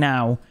 Because right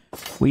now,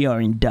 we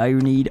are in dire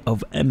need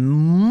of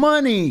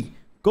money.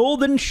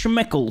 Golden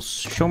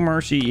schmeckles. Show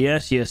mercy.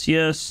 Yes, yes,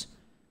 yes.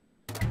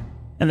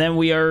 And then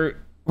we're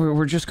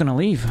just going to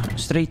leave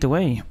straight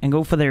away and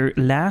go for their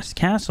last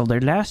castle,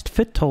 their last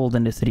foothold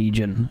in this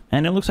region.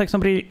 And it looks like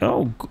somebody...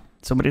 Oh,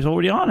 somebody's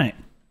already on it.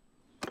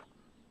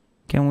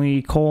 Can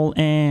we call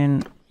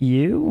in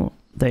you?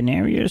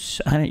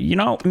 Daenerys? You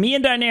know, me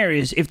and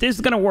Daenerys, if this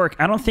is going to work,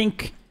 I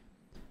think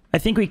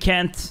we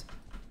can't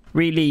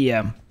really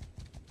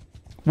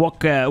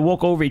walk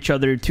over each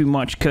other too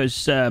much.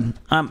 Because,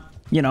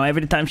 you know,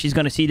 every time she's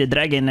going to see the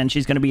dragon and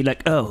she's going to be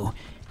like, oh,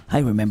 I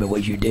remember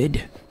what you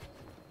did.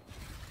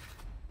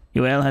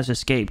 Yoel has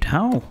escaped.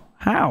 How?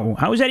 How?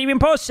 How is that even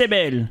possible?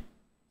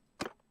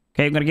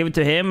 Okay, I'm gonna give it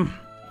to him.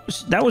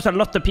 That was a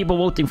lot of people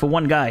voting for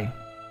one guy.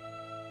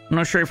 I'm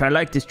not sure if I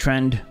like this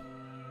trend.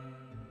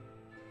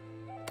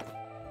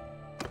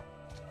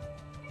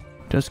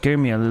 Does scare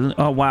me a little.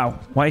 Oh, wow.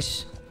 Why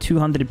is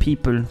 200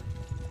 people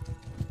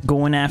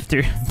going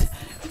after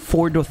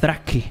Fort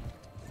Dothraki?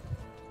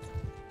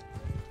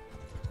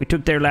 We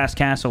took their last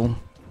castle.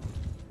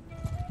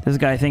 This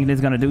guy thinking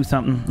he's gonna do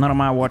something. Not on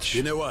my watch.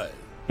 You know what?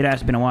 It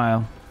has been a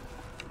while.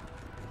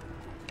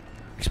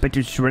 Expect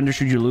you to surrender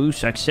should you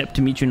lose. Accept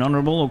to meet you in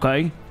honorable,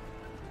 okay?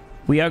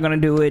 We are gonna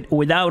do it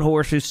without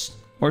horses.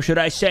 Or should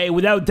I say,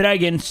 without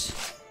dragons.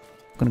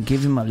 I'm gonna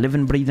give him a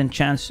living, breathing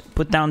chance.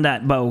 Put down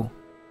that bow.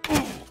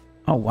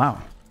 Oh, wow.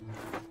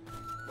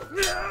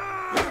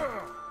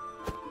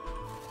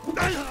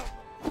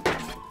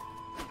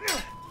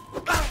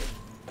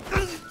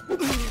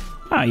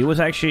 Ah, he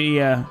was actually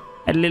a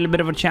little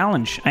bit of a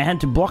challenge. I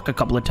had to block a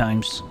couple of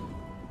times.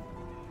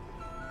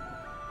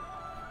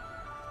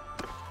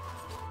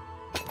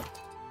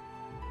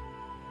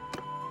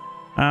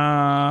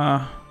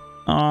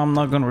 I'm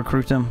not gonna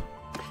recruit him.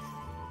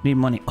 Need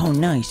money. Oh,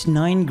 nice.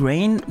 9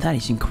 grain? That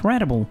is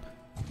incredible.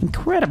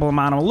 Incredible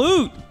amount of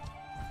loot.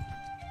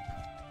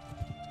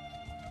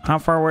 How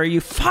far were you?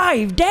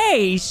 5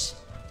 days?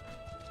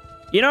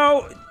 You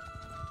know,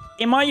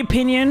 in my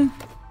opinion,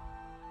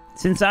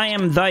 since I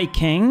am thy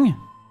king,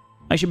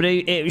 I should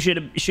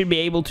be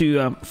able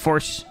to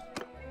force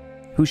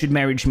who should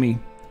marry me.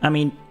 I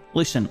mean,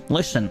 listen.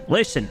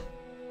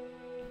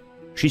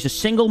 She's a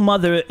single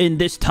mother in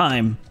this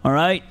time,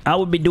 alright? I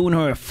would be doing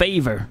her a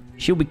favor.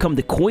 She'll become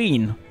the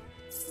queen.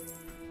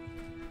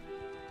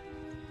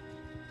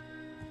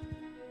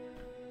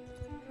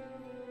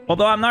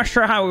 Although I'm not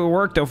sure how it would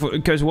work, though,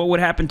 because what would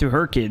happen to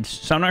her kids?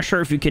 So I'm not sure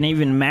if you can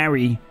even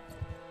marry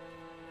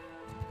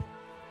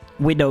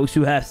widows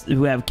who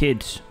have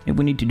kids. If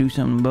we need to do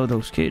something about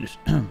those kids.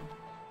 Can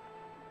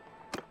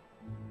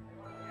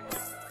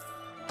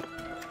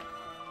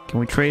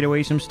we trade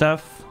away some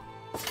stuff?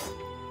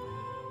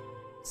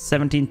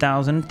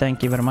 17,000,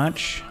 thank you very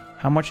much.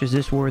 How much is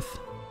this worth?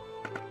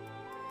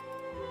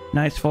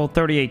 Nice fall,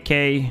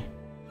 38k.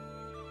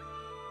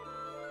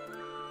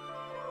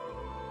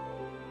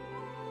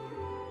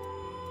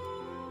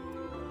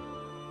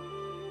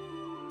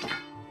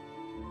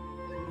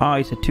 Oh,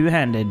 he's a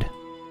two-handed.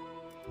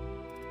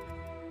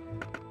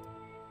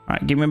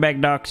 Alright, give me back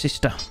Dark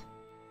Sister.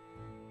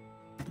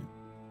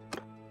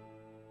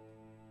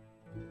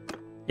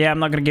 Yeah, I'm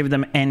not gonna give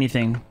them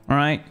anything,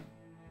 alright?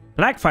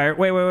 Blackfire?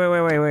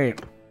 Wait.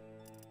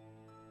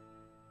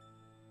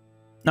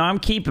 No, I'm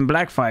keeping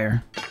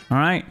Blackfire.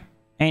 Alright?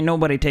 Ain't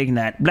nobody taking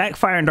that.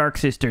 Blackfire and Dark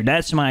Sister.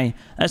 That's my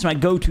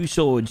go-to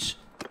swords.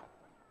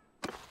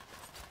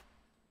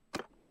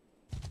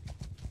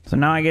 So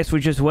now I guess we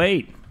just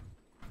wait.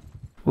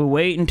 We'll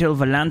wait until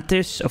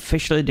Volantis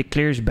officially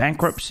declares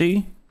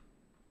bankruptcy.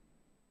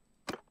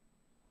 And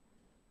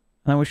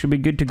then we should be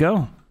good to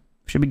go.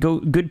 Should be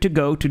good to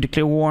go to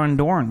declare war on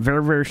Dorne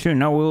very, very soon.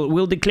 No,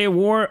 we'll declare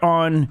war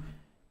on...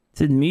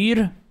 Is it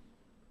Myr?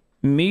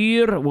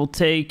 Myr will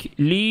take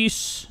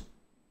Lys.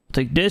 We'll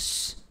take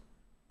this.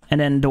 And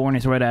then Dorne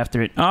is right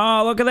after it.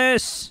 Oh, look at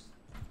this!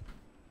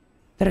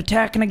 They're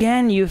attacking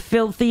again, you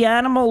filthy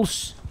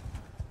animals!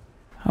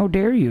 How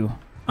dare you?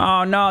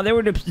 Oh no, they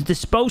were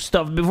disposed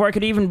of before I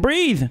could even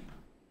breathe!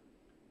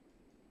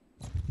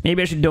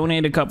 Maybe I should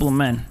donate a couple of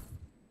men.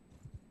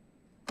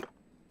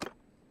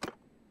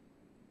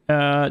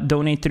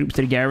 Donate troops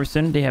to the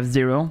garrison. They have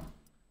 0.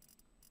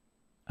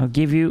 I'll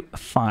give you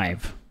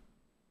 5.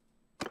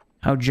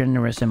 How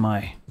generous am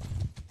I?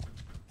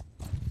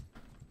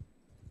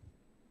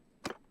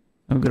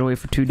 I'm gonna wait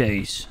for 2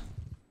 days.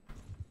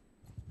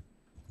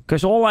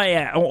 Because all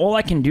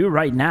I can do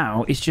right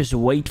now is just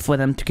wait for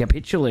them to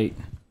capitulate.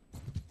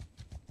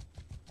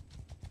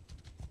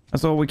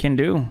 That's all we can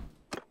do.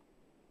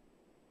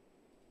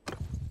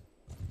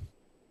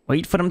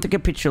 Wait for them to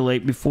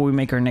capitulate before we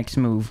make our next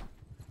move.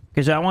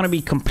 Because I want to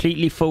be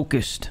completely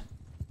focused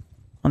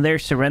on their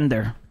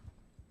surrender.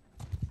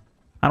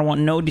 I don't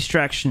want no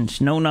distractions,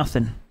 no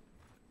nothing.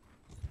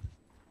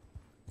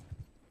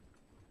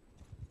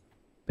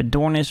 But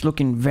Dorne is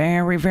looking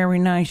very, very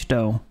nice,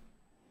 though.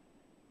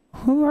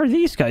 Who are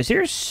these guys?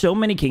 There's so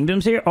many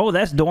kingdoms here. Oh,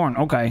 that's Dorne.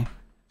 Okay.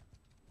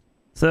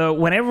 So,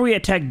 whenever we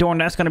attack Dorne,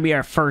 that's going to be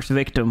our first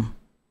victim.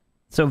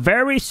 So,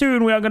 very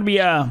soon, we are going to be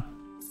a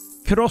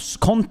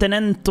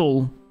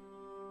cross-continental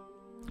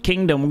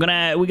kingdom. We're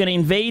gonna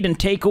invade and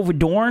take over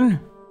Dorne.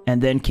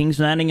 And then King's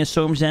Landing and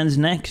Storm's End's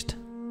next.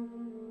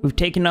 We've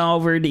taken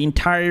over the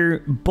entire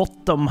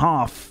bottom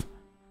half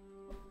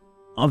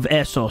of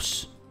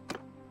Essos.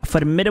 A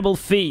formidable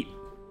feat.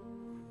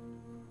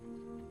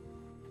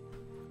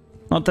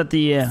 Not that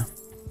the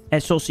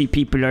Essosi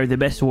people are the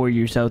best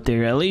warriors out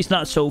there. At least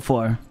not so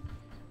far.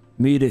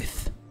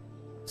 Mirith.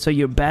 So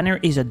your banner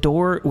is a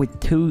door with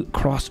 2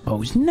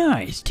 crossbows.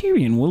 Nice.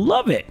 Tyrion will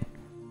love it.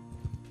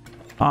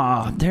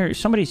 Ah, there.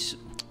 Somebody's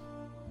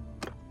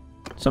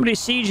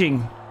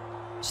sieging.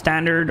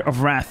 Standard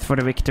of Wrath for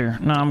the victor.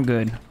 No, I'm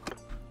good.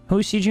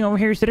 Who's sieging over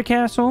here? Is it a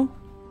castle?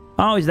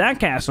 Oh, is that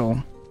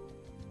castle?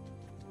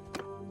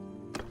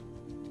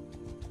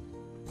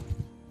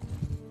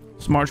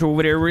 Let's march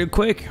over there real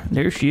quick.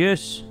 There she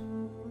is.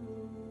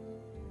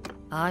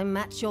 I'm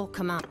at your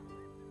command.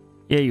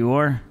 Yeah, you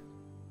are.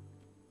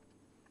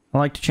 I'd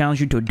like to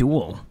challenge you to a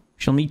duel.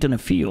 She'll meet in a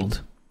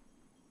field.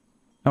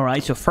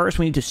 Alright, so first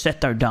we need to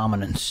set our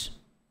dominance.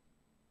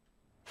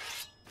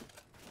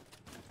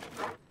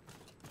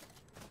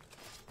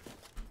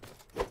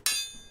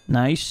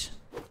 Nice.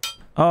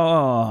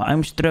 Oh,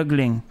 I'm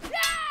struggling.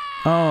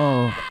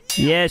 Oh,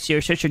 yes,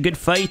 you're such a good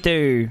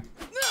fighter.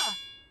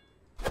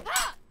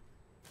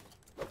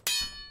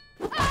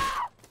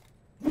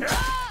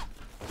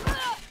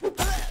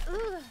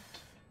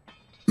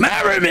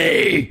 Marry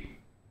me!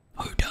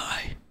 Or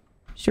die.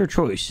 It's your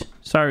choice.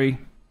 Sorry.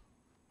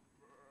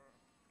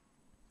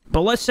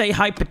 But let's say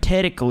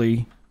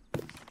hypothetically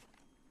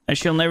that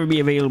she'll never be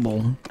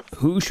available.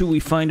 Who should we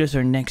find as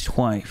our next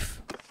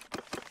wife?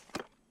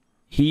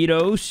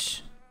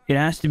 Heroes. It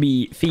has to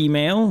be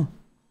female.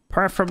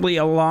 Preferably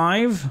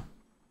alive.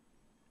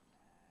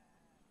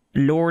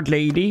 Lord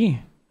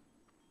lady.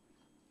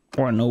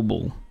 Or a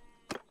noble.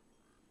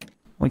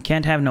 We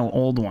can't have no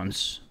old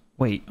ones.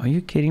 Wait, are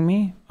you kidding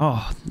me?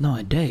 Oh,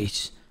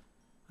 nowadays.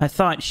 I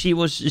thought she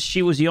was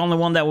the only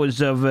one that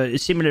was of a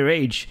similar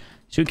age.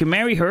 So we can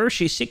marry her.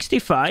 She's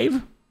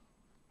 65.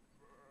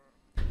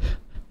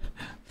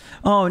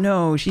 Oh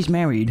no, she's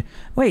married.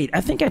 Wait,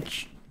 I think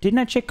didn't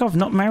I check off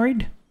not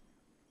married?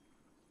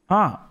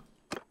 Ah.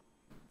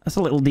 That's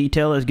a little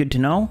detail that's good to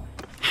know.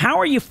 How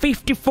are you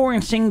 54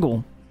 and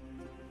single?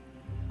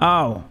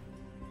 Oh.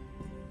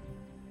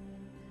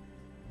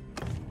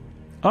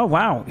 Oh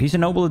wow, he's a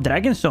noble of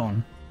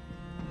Dragonstone.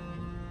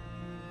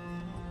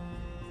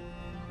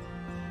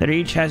 Their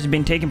each has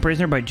been taken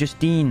prisoner by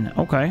Justine.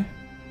 Okay.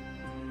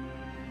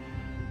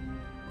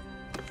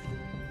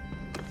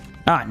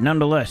 Ah,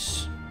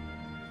 nonetheless.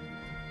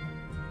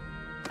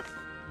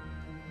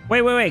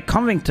 Wait.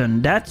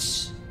 Covington.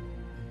 That's...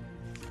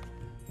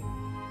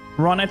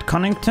 Ronnet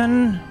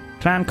Cunnington?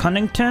 Clan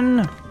Cunnington?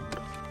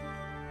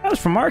 That was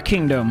from our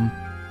kingdom.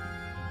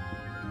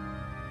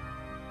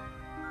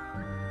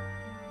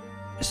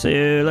 So,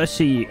 let's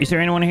see. Is there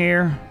anyone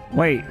here?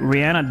 Wait,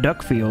 Rihanna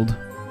Duckfield.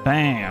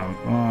 Damn.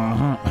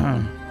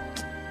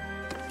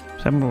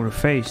 What's happened with her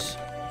face?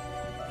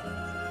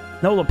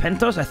 Nola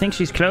Pentos? I think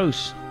she's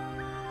close.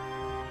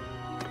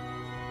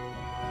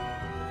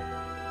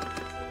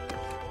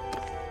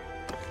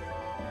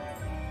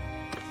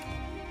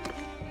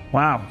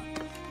 Wow.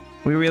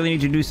 We really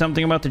need to do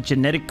something about the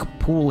genetic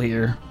pool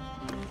here.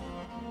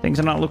 Things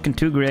are not looking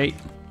too great.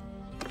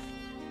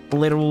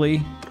 Literally.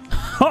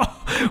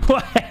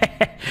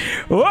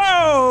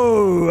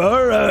 Whoa!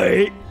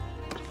 Alright.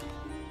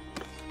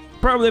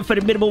 Probably a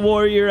formidable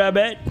warrior, I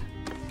bet.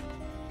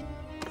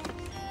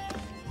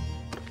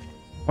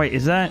 Wait,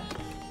 is that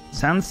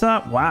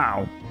Sansa?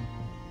 Wow.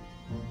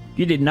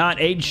 You did not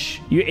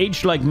age. You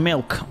aged like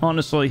milk,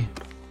 honestly.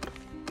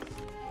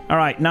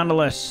 Alright,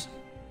 nonetheless.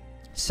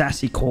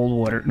 Sassy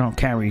Coldwater. No,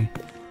 Carrie.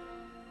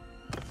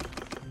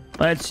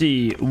 Let's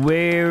see.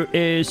 Where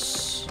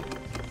is...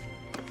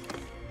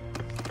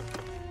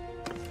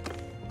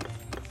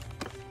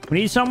 We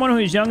need someone who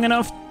is young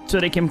enough so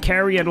they can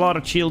carry a lot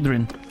of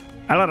children.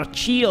 A lot of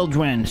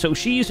children. So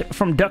she's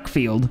from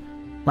Duckfield.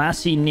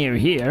 Last seen near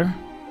here.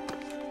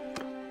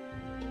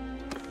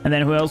 And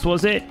then who else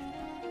was it?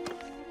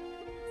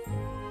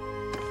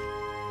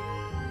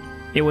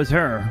 It was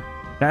her.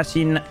 Last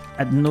seen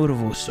at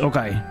Norvus.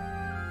 Okay.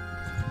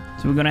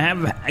 So we're gonna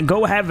have a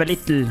little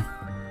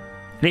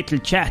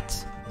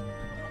chat.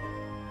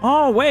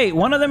 Oh wait,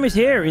 one of them is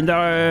here in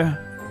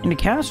the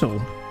castle.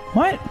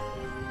 What?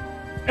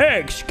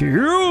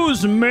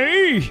 Excuse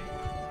me.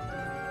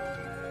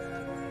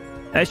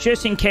 That's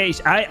just in case.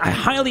 I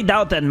highly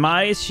doubt that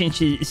Mai, since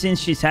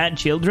she's had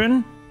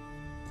children,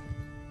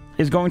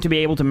 is going to be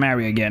able to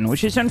marry again,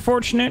 which is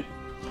unfortunate.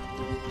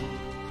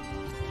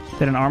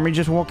 Did an army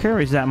just walk here,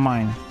 or is that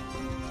mine?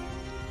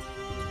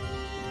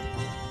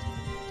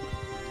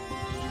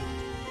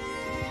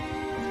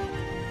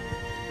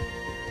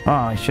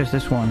 Oh, it's just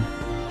this one.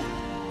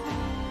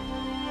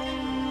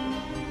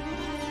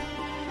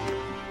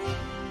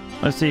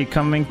 Let's see,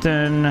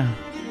 Cummington.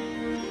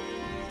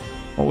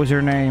 What was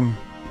her name?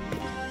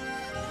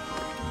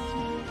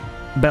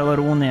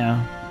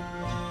 Bellaronia.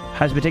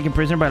 Has been taken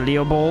prisoner by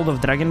Leopold of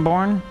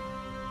Dragonborn.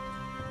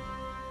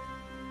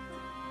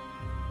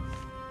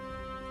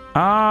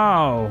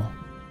 Oh.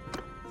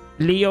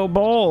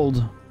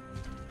 Leopold.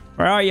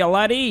 Where are you,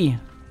 laddie?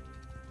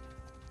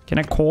 Can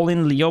I call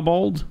in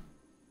Leopold?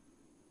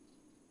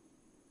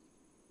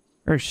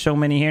 There's so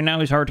many here now,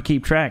 it's hard to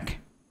keep track.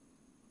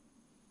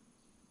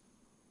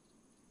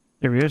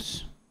 There he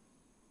is.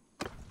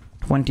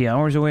 20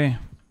 hours away.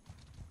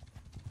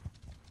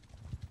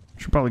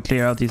 Should probably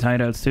clear out these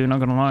hideouts too, not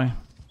gonna lie.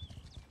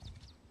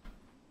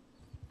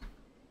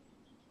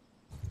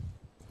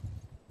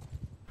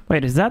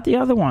 Wait, is that the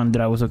other one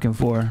that I was looking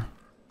for?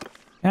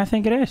 Yeah, I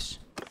think it is.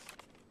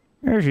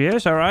 There she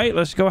is, alright.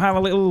 Let's go have a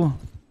little...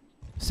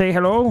 say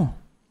hello.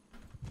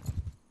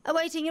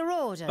 Awaiting your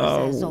orders,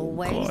 as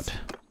always. God.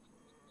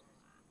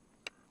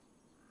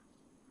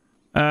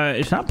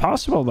 It's not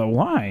possible though,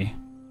 why?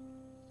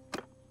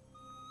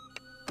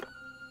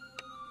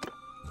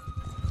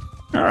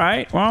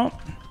 Alright, well...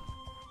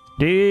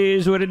 it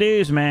is what it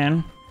is,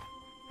 man.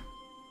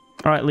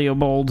 Alright,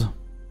 Leopold.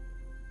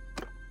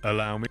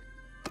 Allow me.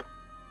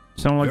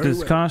 Someone like to Very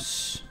well.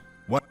 discuss.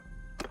 What?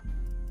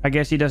 I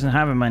guess he doesn't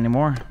have him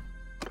anymore.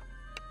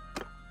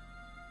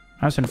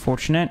 That's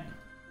unfortunate.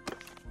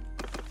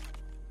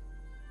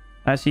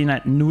 I seen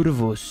at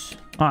Nurvus.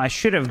 Oh, I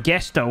should have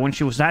guessed though when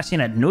she was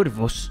asking at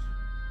Nurvus.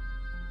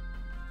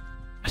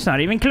 That's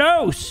not even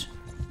close.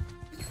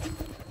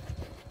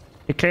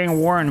 Declaring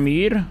war on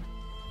Mir.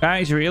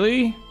 Guys,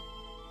 really?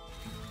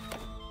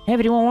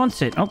 Everyone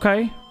wants it.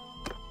 Okay.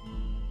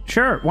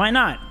 Sure, why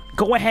not?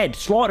 Go ahead,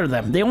 slaughter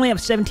them. They only have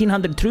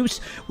 1,700 troops.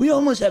 We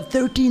almost have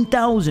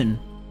 13,000.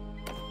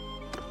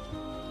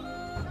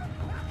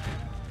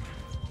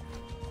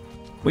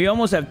 We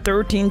almost have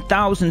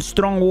 13,000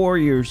 strong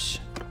warriors.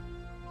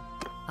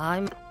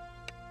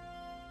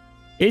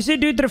 Is it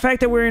due to the fact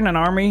that we're in an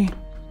army?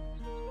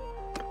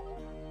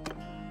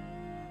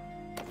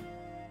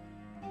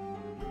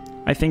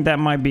 I think that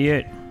might be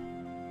it.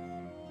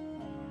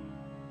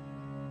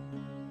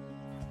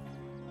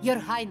 Your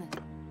Highness.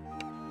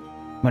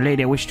 My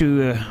lady, I wish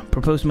to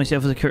propose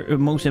myself as a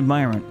most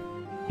admirant.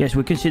 Yes,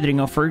 we're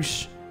considering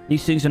offers.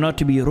 These things are not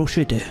to be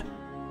rushed.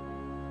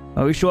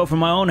 I wish to offer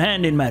my own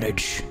hand in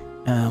marriage.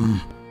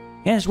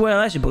 Yes, well,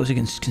 I suppose I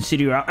can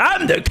consider you out.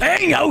 I'm the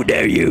king, how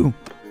dare you!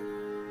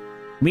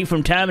 Meet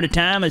from time to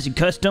time as a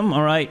custom.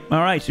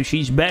 Alright, so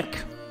she's back.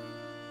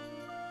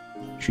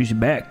 She's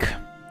back.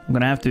 I'm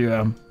gonna have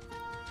to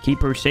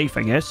keep her safe,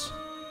 I guess.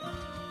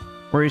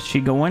 Where is she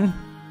going?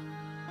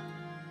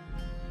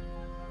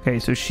 Okay,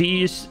 so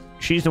she's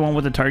the one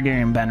with the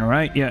Targaryen banner,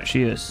 right? Yeah,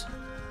 she is.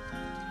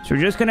 So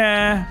we're just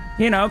gonna,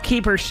 you know,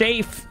 keep her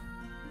safe.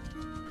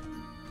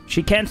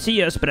 She can't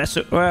see us, but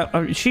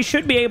she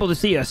should be able to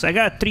see us. I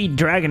got 3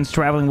 dragons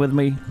traveling with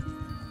me.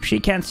 If she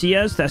can't see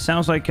us, that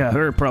sounds like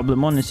her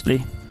problem,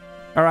 honestly.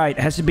 Alright,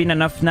 has it been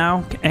enough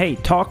now? Hey,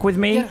 talk with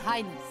me. Your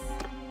Highness.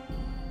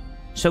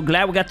 So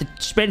glad we got to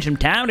spend some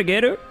time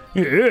together.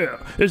 Yeah,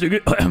 it's a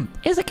good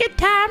it's a good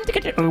time to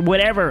get or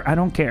whatever. I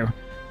don't care.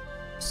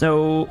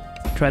 So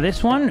try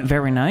this one.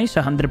 Very nice.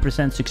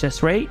 100%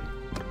 success rate.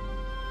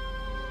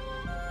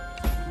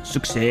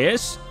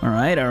 Success.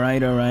 Alright.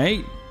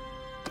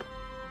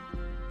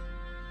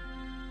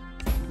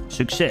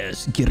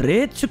 Success.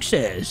 Great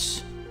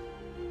success.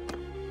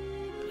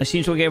 It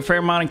seems we get a fair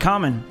amount in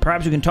common.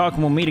 Perhaps we can talk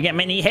and we'll meet again.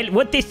 Many hell,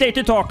 what is there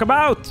to talk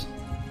about?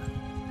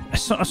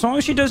 As long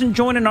as she doesn't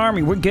join an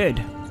army, we're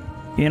good.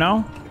 You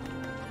know?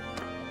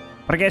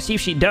 But I guess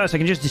if she does, I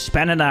can just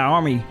disband that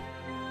army.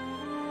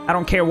 I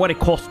don't care what it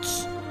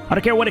costs. I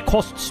don't care what it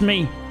costs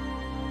me.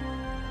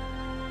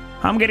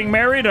 I'm getting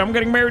married. I'm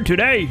getting married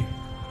today.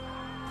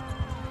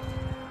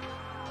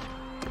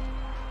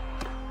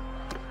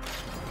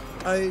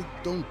 I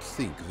don't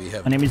think we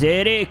have... My name is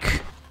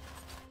Eric.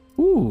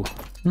 Ooh,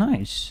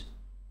 nice.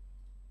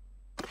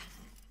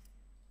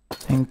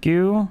 Thank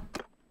you.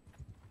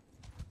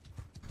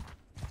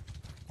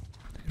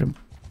 Gotta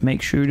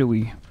make sure that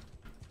we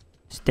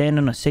stand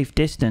on a safe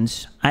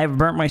distance. I have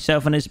burnt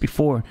myself on this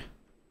before.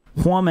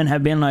 Women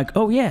have been like,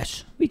 oh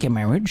yes, we get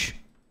marriage.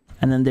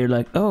 And then they're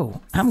like,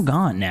 oh, I'm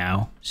gone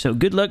now. So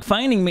good luck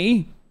finding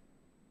me.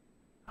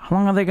 How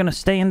long are they gonna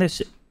stay in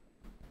this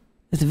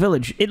It's a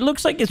village. It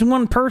looks like it's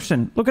one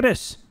person. Look at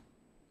this.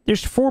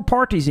 There's 4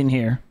 parties in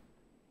here.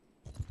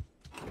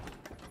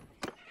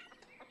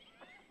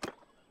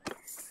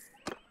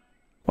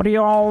 What are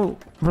you all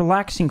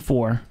relaxing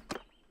for?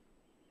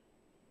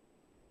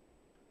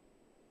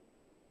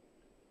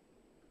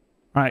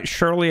 Alright,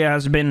 surely it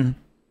has been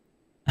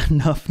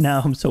enough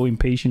now. I'm so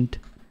impatient.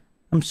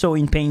 I'm so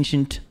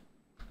impatient.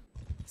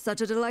 Such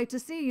a delight to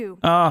see you.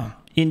 Ah,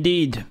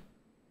 indeed.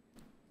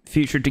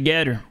 Future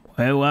together.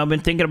 Well, I've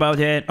been thinking about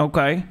that.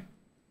 Okay.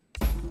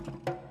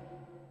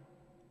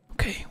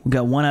 Okay, we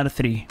got 1 out of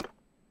 3.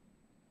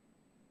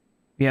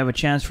 We have a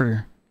chance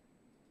for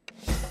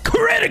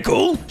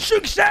critical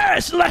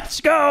success.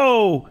 Let's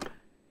go.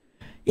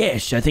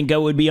 Yes, I think I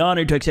would be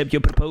honored to accept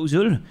your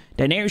proposal.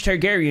 Daenerys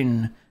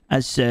Targaryen,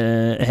 as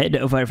head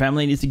of our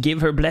family, needs to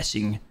give her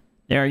blessing.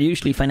 There are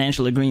usually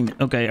financial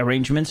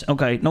arrangements.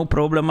 Okay, no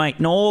problem, mate.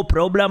 No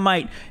problem,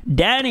 mate.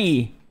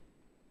 Danny,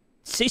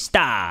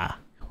 sister,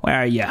 where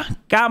are you?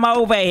 Come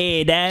over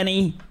here,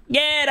 Danny.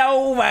 Get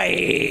over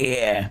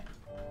here.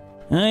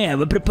 I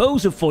have a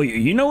proposal for you.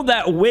 You know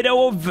that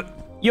widow of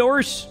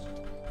yours?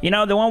 You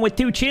know, the one with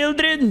 2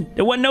 children?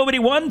 The one nobody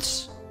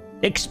wants?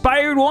 The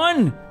expired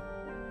one?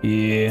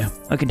 Yeah,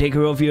 I can take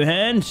her off your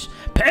hands.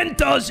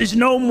 Pentos is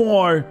no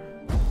more.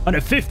 On the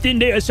 15th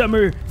day of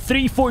summer,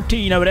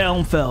 314 of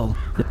Elmfell,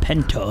 the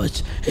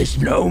Pentos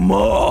is no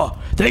more.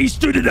 They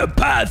stood in the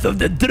path of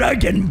the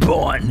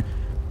Dragonborn.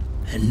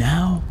 And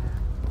now,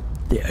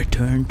 they are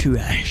turned to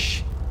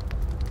ash.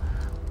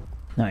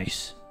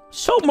 Nice.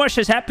 So much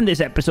has happened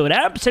this episode.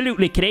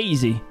 Absolutely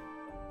crazy.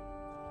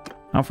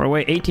 How far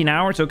away? 18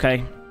 hours?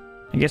 Okay.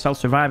 I guess I'll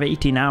survive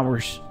 18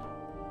 hours.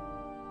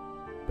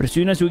 But as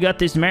soon as we got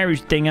this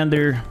marriage thing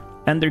under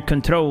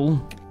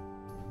control,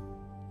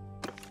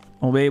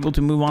 I'll be able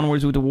to move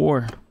onwards with the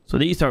war. So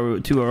these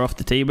 2 are off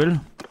the table.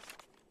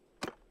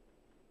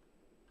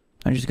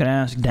 I'm just gonna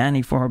ask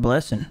Dany for her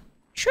blessing.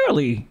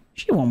 Surely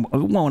she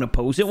won't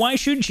oppose it. Why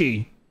should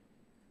she?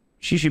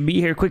 She should be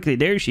here quickly.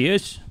 There she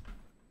is.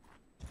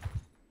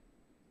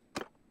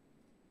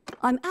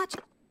 I'm at...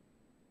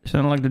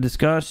 Something like to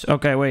discuss.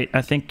 Okay, wait.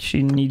 I think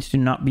she needs to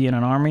not be in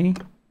an army.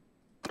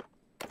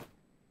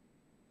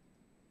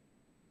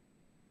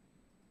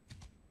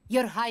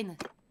 Your Highness.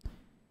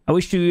 I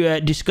wish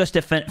to discuss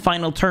the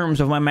final terms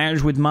of my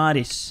marriage with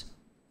Maris.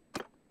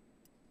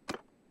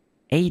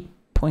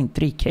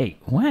 8.3k.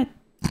 What?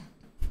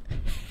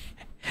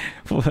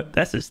 What?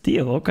 That's a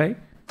steal. Okay.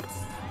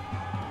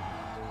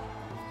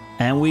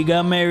 And we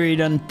got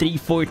married on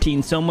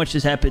 3/14. So much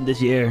has happened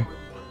this year.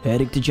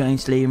 Eric the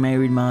Giant Slayer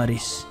married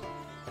Maris.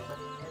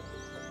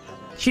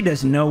 She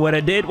doesn't know what I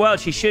did. Well,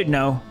 she should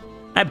know.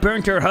 I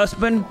burnt her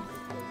husband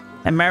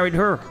and married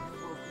her.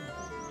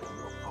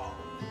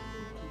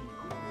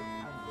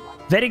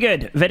 Very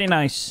good. Very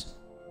nice.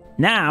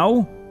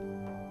 Now,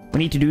 we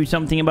need to do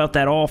something about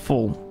that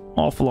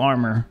awful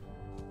armor.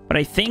 But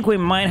I think we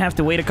might have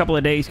to wait a couple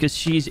of days because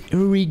she's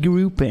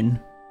regrouping.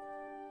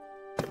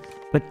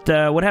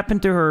 But what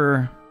happened to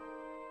her?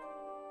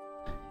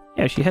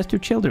 Yeah, she has 2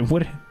 children.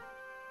 What?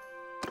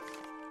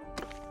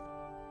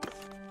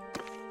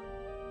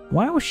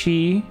 Why was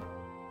she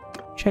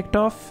checked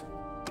off?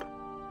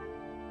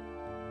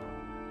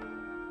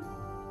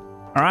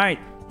 Alright,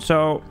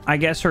 so I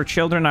guess her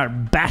children are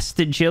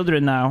bastard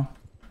children now.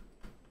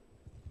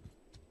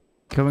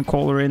 Can we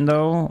call her in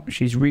though?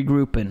 She's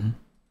regrouping.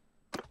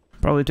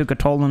 Probably took a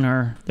toll on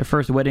her. Their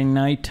first wedding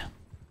night.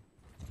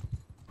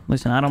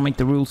 Listen, I don't make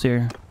the rules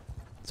here.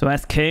 So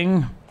as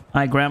king,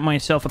 I grant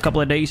myself a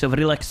couple of days of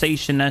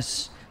relaxation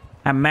as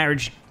a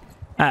marriage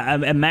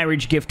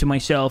gift to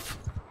myself.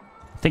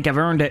 I think I've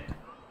earned it.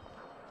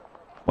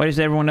 What is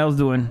everyone else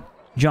doing?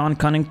 John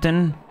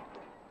Cunnington.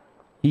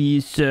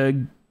 He's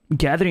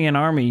gathering an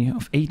army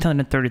of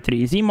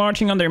 833. Is he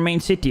marching on their main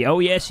city? Oh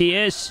yes, he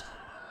is.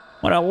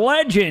 What a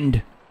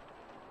legend.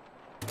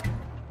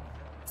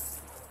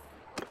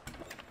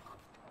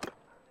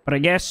 But I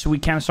guess we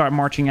can start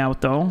marching out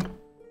though.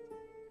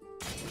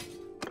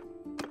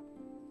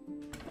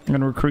 I'm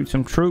gonna recruit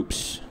some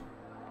troops.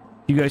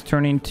 You guys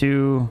turn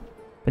into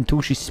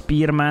Pentushi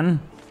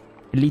Spearman.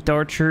 Elite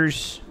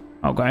archers.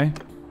 Okay.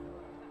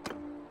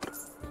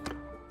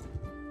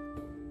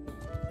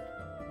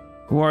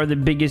 Who are the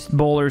biggest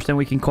bowlers that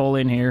we can call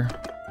in here?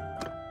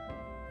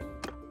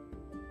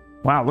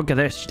 Wow, look at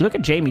this. Look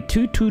at Jamie.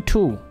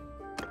 222.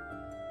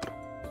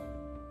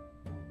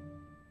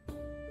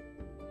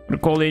 Gonna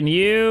call in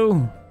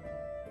you.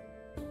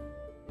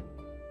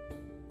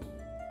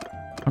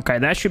 Okay,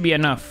 that should be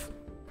enough.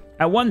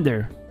 I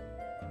wonder.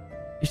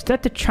 Is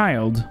that the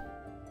child?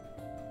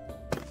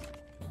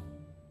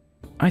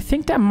 I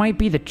think that might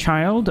be the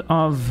child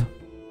of...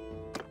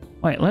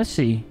 Wait, let's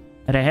see.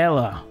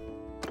 Rahela.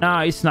 No,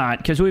 it's not,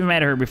 because we've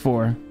met her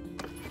before.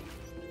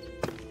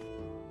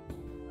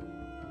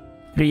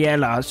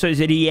 Riella. So it's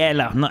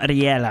Riella, not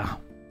Riella.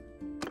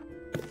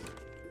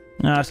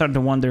 No, I started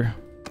to wonder.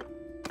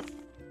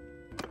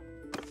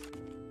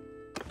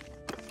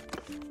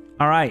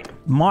 Alright,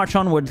 march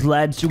onwards,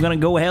 lads. We're gonna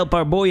go help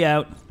our boy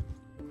out.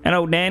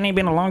 Hello, Danny.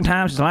 Been a long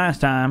time since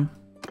last time.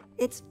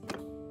 It's...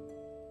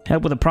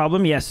 Help with a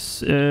problem?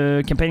 Yes.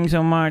 Campaigning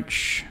so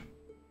much.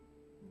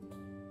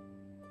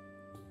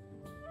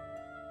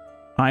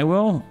 I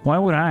will? Why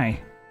would I?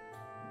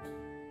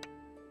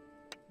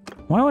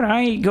 Why would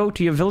I go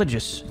to your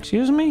villages?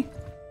 Excuse me?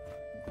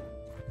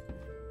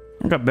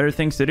 I've got better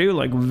things to do,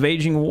 like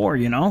waging war,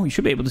 you know? You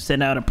should be able to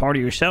send out a party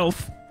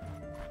yourself.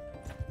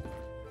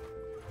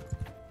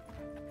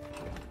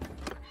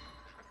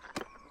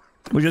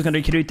 We're just gonna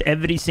recruit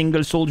every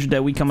single soldier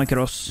that we come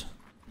across.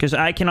 Because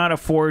I cannot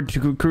afford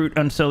to recruit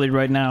Unsullied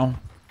right now.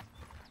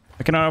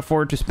 I cannot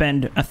afford to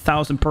spend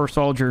 1,000 per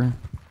soldier.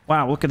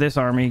 Wow, look at this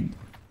army.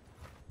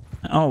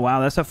 Oh wow,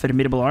 that's a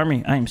formidable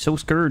army. I am so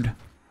scared.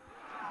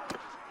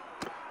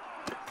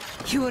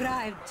 You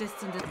arrived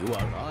just in the... You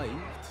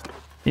arrived.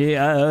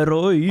 Yeah, I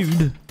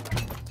arrived.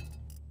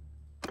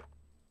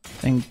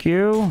 Thank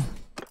you.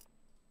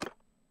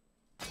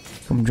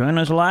 Come join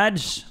us,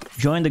 lads.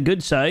 Join the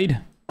good side.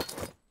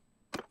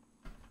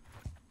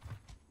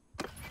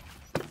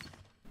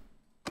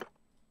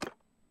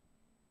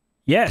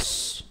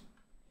 Yes.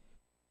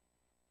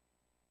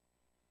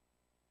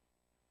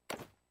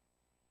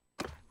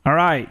 All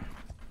right.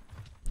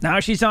 Now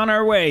she's on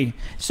her way.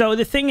 So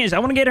the thing is, I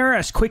want to get her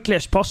as quickly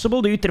as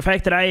possible due to the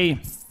fact that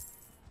I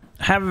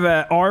have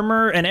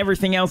armor and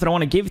everything else that I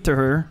want to give to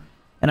her.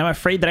 And I'm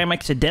afraid that I'm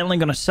accidentally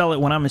going to sell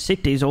it when I'm in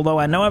cities. Although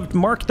I know I've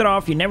marked it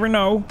off. You never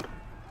know.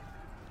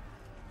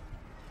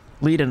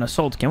 Lead an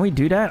assault. Can we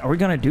do that? Are we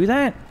going to do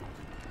that?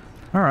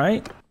 All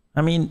right.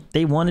 I mean,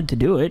 they wanted to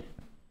do it.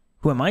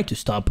 Who am I to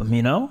stop them,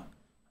 you know?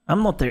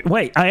 I'm not their...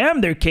 Wait, I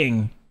am their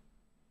king.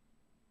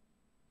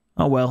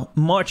 Oh, well.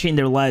 March in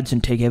their lads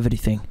and take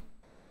everything.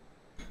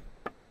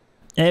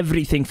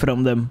 Everything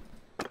from them.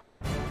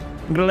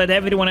 I'm gonna let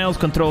everyone else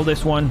control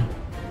this one.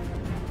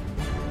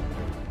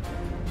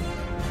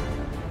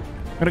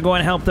 I'm gonna go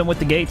and help them with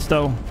the gates,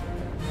 though.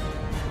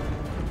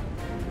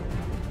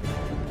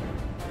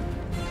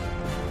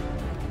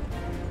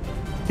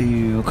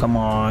 Ew, come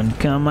on.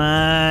 Come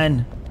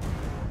on.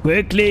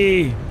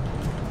 Quickly.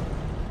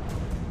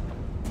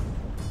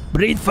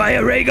 Breathe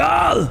fire,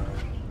 Rhaegal!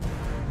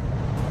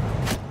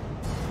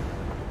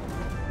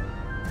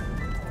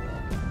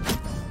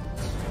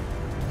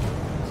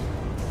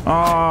 Oh,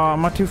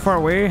 I'm not too far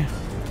away.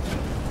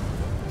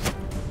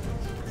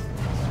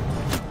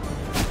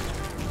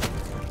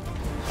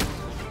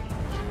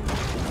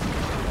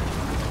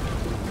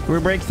 Did we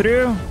break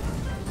through?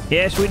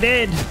 Yes, we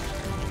did.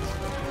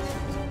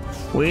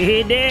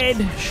 We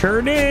did.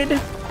 Sure did.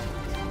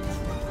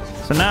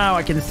 So now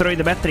I can destroy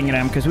the battering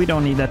ram because we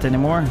don't need that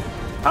anymore.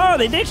 Oh,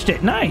 they ditched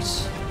it.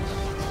 Nice.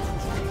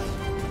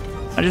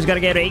 I just gotta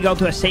get Rhaegal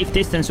to a safe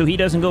distance so he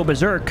doesn't go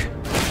berserk.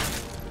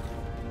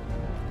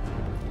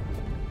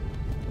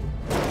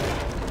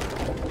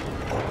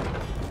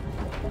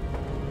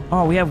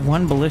 Oh, we have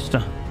one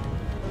ballista.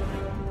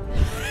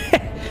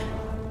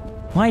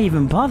 Why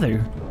even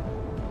bother?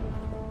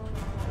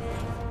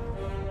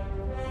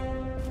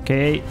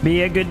 Okay,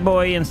 be a good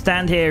boy and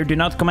stand here. Do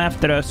not come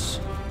after us.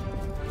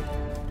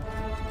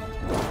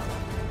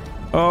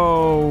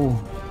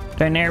 Oh,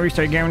 Daenerys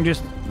Targaryen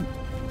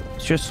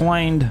just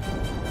slain.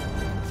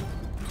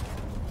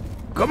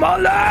 Come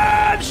on,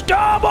 lads!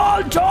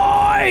 Double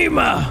time!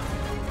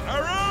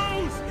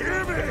 Arrows,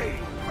 hear me!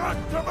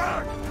 Back to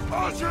back!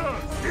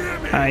 Archers, hear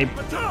me!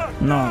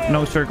 Attack!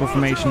 No circle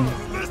formation.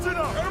 Listen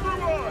up,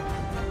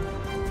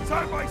 everyone!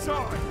 Side by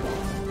side!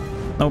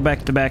 No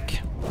back to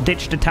back.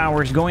 Ditch the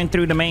towers. Go in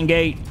through the main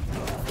gate.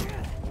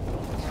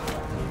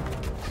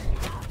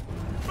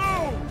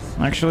 Bows!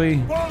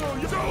 Actually, Follow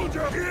your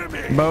soldier, hear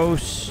me!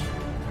 bows.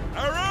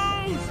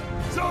 Arrows!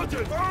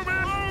 Sergeant,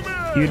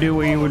 You do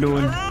what you were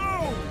doing.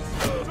 Arrows!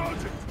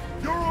 Sergeant,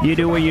 you're on You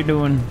do what you're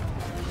doing.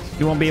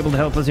 You won't be able to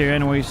help us here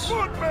anyways.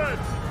 footmen!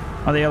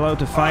 Are they allowed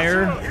to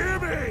fire? Hear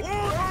me!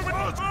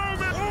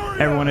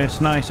 Everyone is.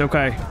 Nice,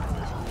 okay.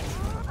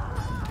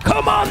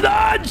 Come on,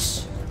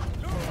 lads!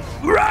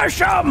 Rush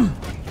them!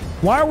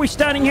 Why are we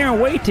standing here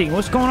and waiting?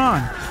 What's going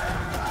on?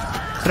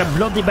 Is it a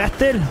bloody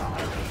battle?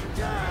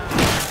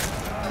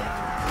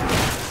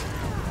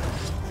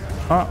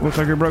 Oh, looks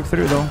like we broke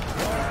through though.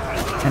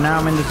 And now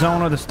I'm in the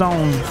zone of the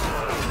stone.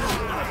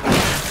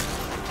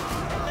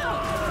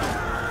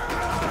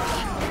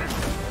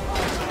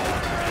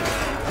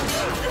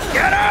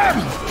 Get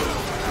him!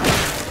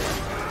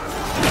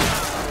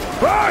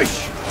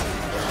 Push!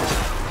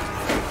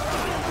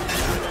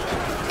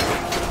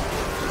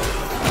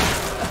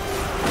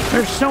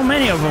 There's so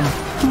many of them.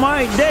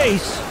 My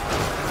days.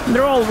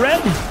 They're all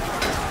red.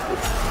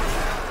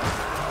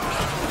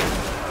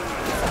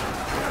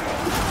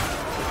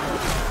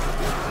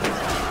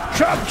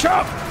 Chop,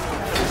 chop.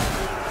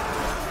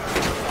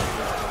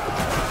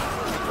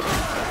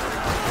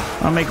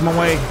 I'll make my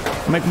way.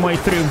 Make my way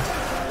through.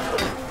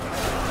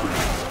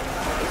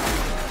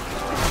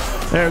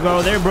 There we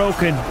go. They're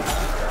broken.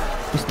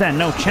 You stand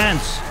no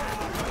chance.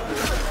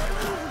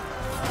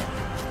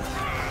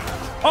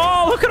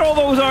 Oh, look at all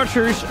those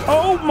archers.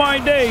 Oh, my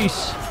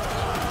days.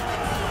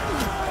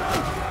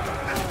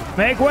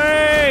 Make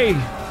way.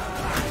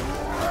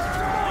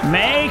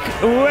 Make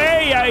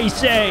way, I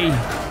say!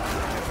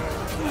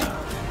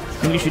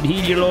 You should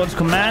heed your lord's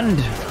command.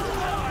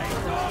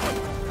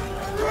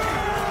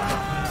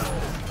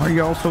 Why are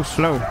you all so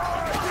slow?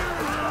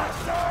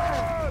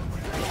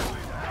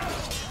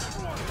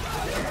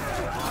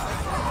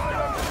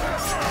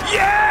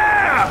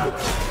 Yeah!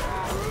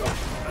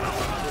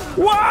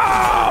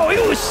 Wow! He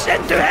was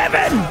sent to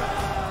heaven!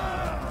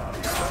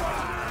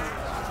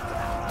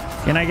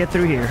 Can I get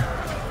through here?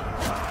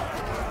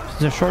 This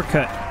is a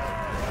shortcut.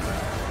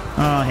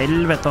 Oh,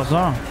 helvete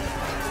alltså.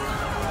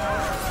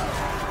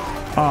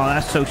 Oh,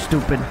 that's so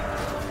stupid.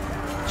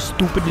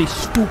 Stupidly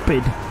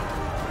stupid.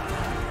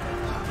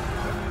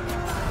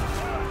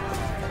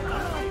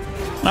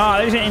 Oh,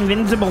 there's an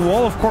invincible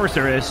wall. Of course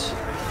there is.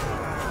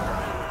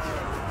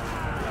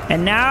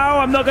 And now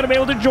I'm not going to be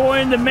able to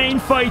join the main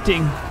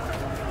fighting.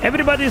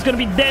 Everybody's going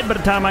to be dead by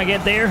the time I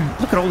get there.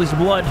 Look at all this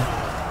blood.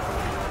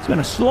 It's going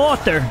to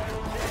slaughter.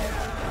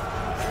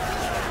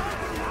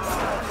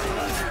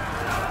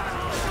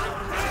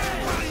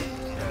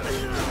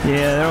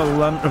 Yeah, they're all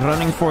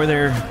running for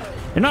their...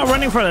 They're not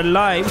running for their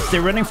lives.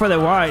 They're running for their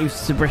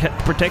wives to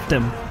protect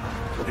them.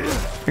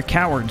 They're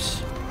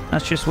cowards.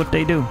 That's just what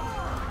they do.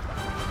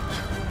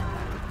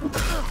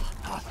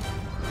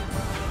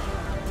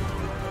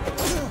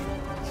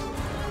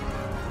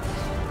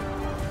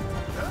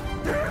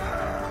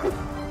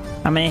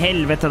 Ja, men i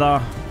helvete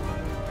då.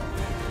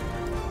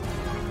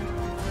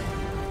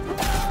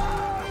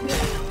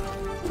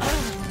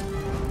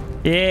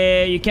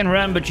 Yeah, you can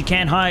run, but you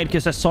can't hide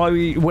because I saw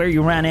where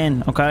you ran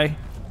in, okay?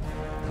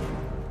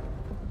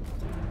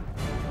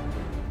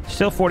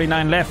 Still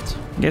 49 left.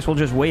 Guess we'll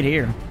just wait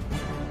here.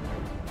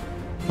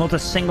 Not a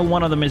single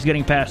one of them is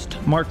getting past.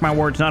 Mark my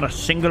words, not a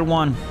single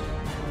one.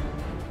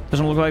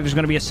 Doesn't look like there's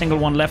going to be a single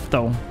one left,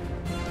 though.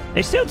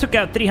 They still took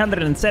out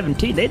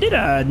 317. They did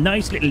a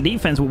nice little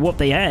defense with what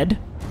they had.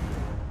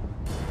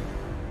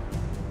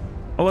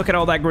 Oh, look at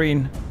all that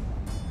green.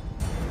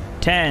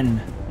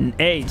 10,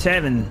 8,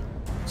 7,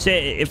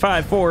 6,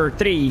 5, 4,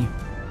 3,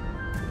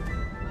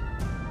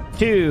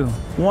 2,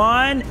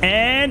 1,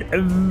 and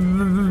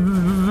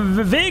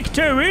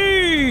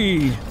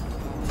victory!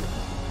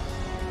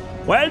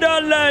 Well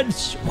done,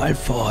 lads! Well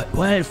fought,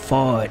 well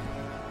fought.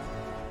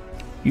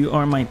 You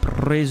are my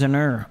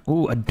prisoner.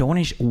 Ooh, a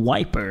Donish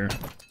wiper.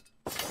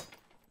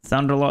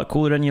 Sounded a lot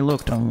cooler than you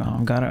looked.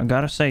 I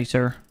gotta say,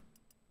 sir.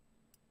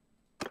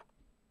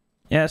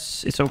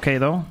 Yes, it's okay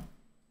though.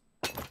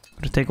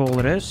 Gonna take all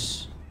of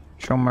this.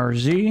 Show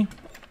mercy.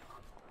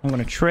 I'm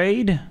gonna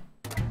trade.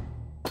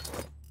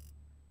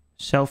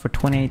 Sell for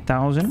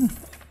 28,000.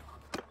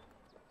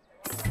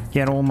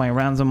 Get all my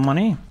ransom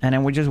money, and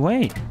then we just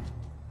wait.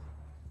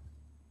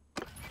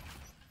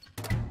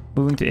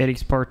 Moving to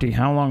Eric's party.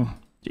 How long?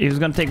 It was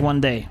gonna take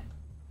 1 day.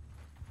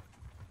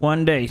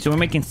 1 day. So we're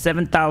making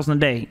 7,000 a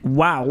day.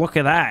 Wow, look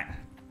at that.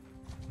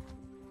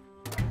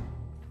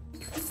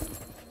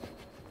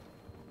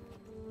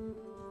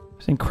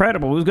 It's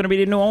incredible. Who's gonna be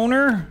the new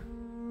owner?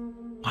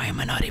 Why am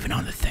I not even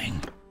on the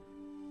thing?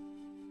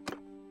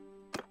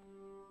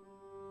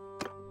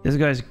 This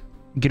guy's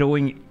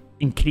growing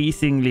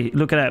increasingly.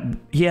 Look at that.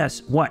 He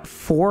has, what,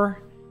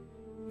 4?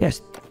 He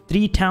has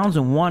 3 towns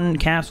and 1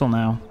 castle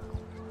now.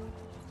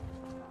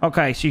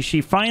 Okay, so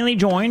she finally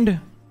joined.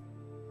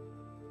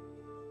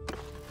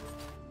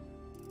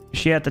 Is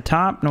she at the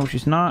top? No,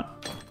 she's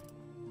not.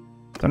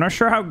 I'm not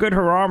sure how good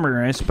her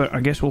armor is, but I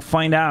guess we'll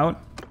find out.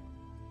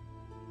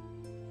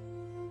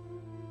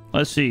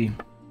 Let's see.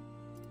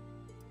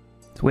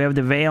 So we have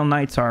the Vale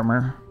Knight's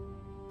armor.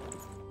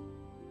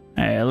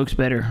 Hey, it looks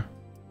better.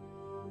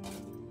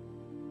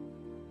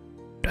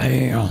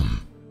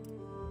 Damn.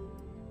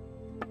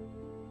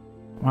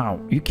 Wow,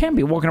 you can't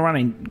be walking around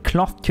in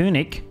cloth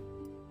tunic.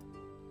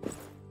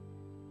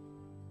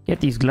 Get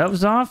these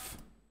gloves off.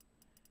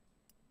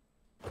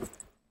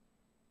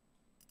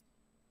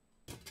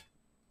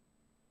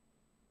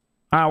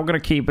 Ah, we're gonna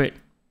keep it.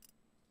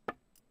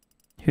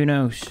 Who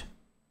knows?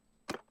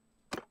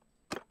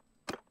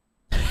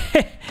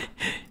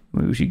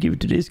 Maybe we should give it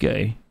to this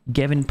guy.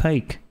 Gavin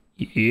Pike.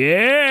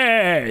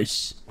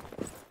 Yes!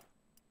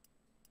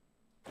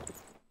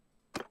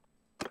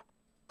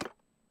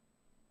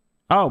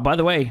 Oh, by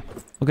the way,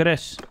 look at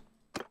this.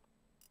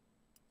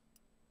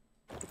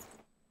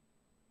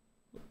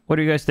 What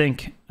do you guys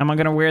think? Am I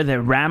gonna wear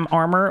the Ram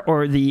armor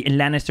or the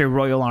Lannister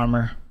Royal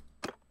armor?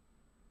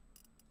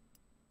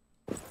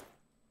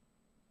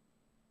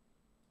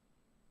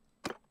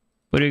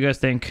 What do you guys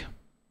think?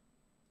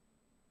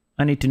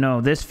 I need to know.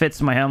 This fits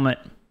my helmet.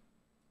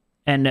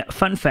 And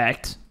fun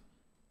fact,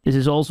 this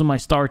is also my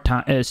star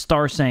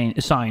sign,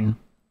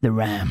 the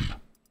Ram.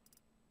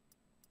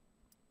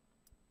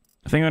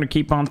 I think I'm gonna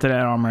keep on to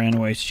that armor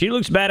anyways. She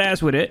looks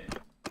badass with it.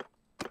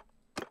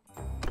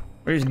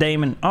 Where's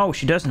Damon? Oh,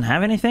 she doesn't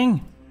have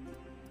anything?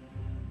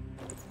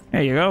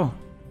 There you go.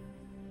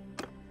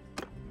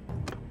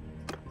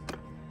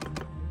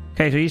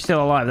 Okay, so he's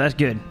still alive. That's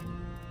good.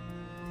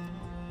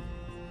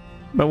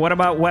 But what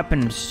about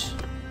weapons?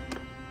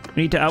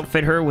 We need to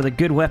outfit her with a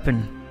good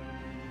weapon.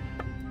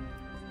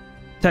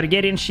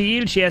 Targaryen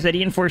shield. She has a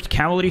reinforced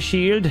cavalry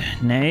shield.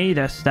 Nay,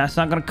 that's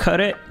not gonna cut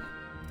it.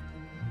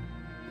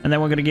 And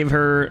then we're gonna give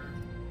her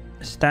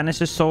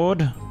Stannis'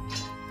 sword.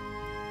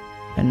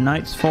 And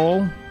Knight's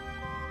Fall.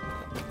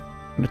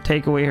 I'm gonna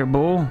take away her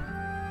bow.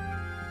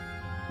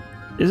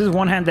 This is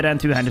one-handed and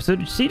two-handed, so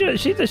she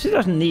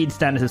doesn't need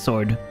Stannis'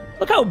 sword.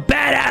 Look how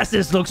badass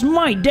this looks!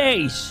 My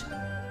days!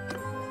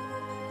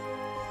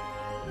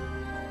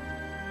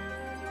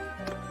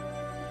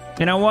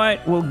 You know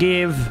what? We'll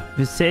give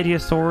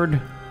Viseria's sword.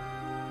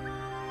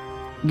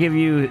 Give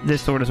you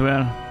this sword as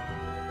well.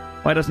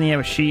 Why doesn't he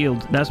have a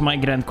shield? That's my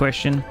grand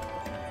question.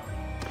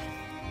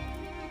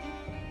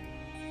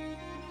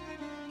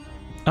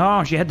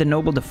 Oh, she had the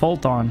noble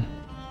default on.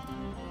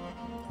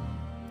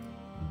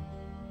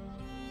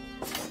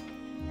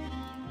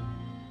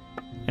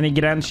 Any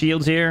grand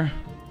shields here?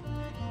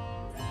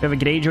 We have a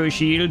Greyjoy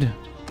shield.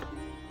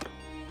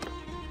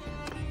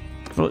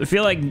 I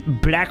feel like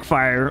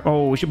Blackfire.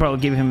 Oh, we should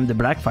probably give him the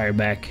Blackfire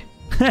back.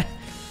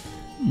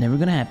 Never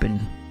gonna happen.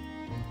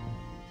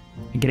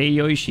 A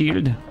Greyjoy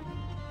shield.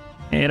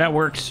 Yeah, that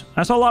works.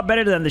 That's a lot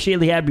better than the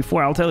shield he had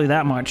before, I'll tell you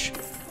that much.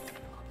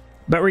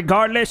 But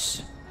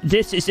regardless,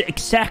 this is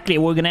exactly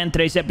what we're gonna end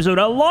today's episode.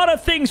 A lot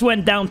of things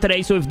went down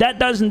today, so if that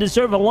doesn't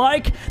deserve a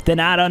like, then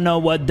I don't know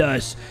what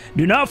does.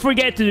 Do not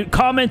forget to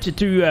comment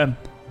to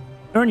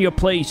earn your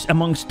place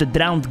amongst the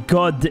drowned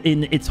god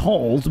in its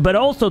halls, but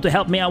also to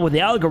help me out with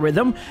the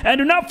algorithm. And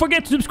do not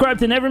forget to subscribe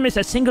to never miss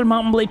a single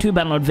Mountain Blade 2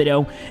 Bannerlord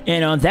video.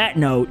 And on that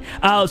note,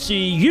 I'll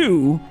see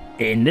you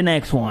in the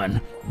next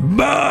one.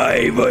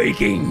 Bye,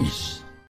 Vikings!